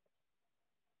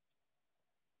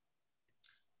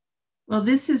 Well,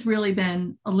 this has really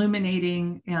been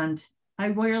illuminating, and I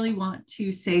really want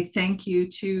to say thank you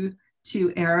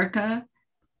to Erika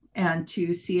and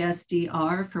to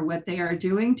CSDR for what they are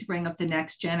doing to bring up the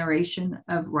next generation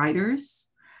of writers.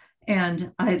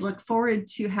 And I look forward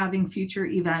to having future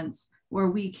events where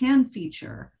we can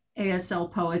feature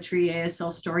ASL poetry,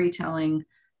 ASL storytelling,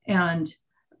 and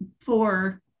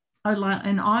for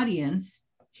an audience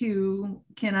who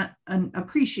can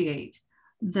appreciate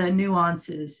the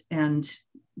nuances and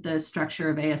the structure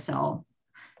of ASL.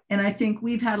 And I think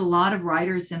we've had a lot of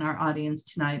writers in our audience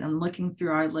tonight. I'm looking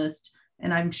through our list,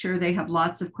 and I'm sure they have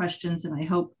lots of questions, and I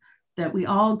hope that we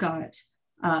all got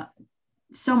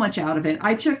so much out of it.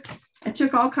 I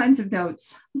took all kinds of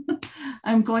notes.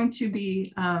 I'm going to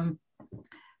be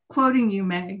quoting you,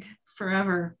 Meg,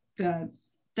 forever.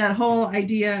 That whole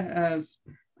idea of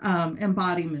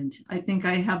embodiment. I think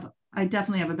I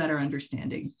definitely have a better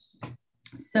understanding.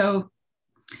 So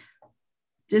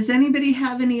does anybody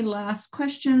have any last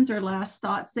questions or last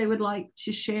thoughts they would like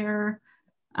to share,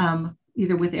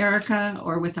 either with Erika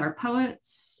or with our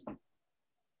poets?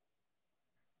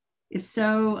 If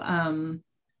so,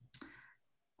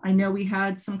 I know we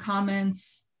had some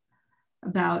comments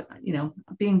about,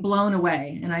 being blown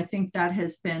away. And I think that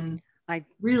has been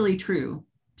really true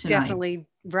tonight. Definitely,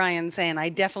 Brian saying, I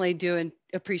definitely do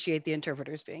appreciate the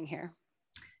interpreters being here.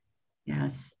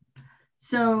 Yes.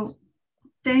 So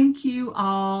thank you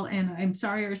all. And I'm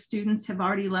sorry our students have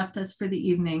already left us for the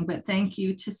evening, but thank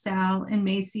you to Sal and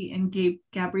Macy and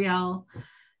Gabrielle.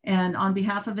 And on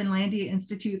behalf of Inlandia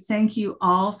Institute, thank you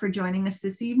all for joining us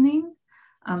this evening.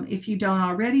 If you don't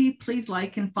already, please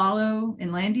like and follow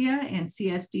Inlandia and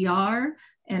CSDR,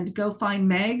 and go find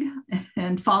Meg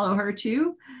and follow her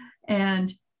too.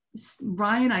 And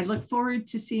Ryan, I look forward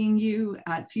to seeing you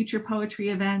at future poetry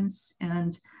events,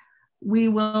 and we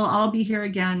will all be here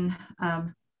again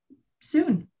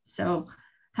soon. So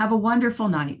have a wonderful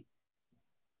night.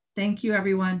 Thank you,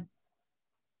 everyone.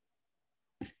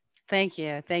 Thank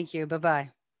you. Thank you.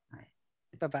 Bye-bye.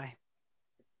 Bye-bye.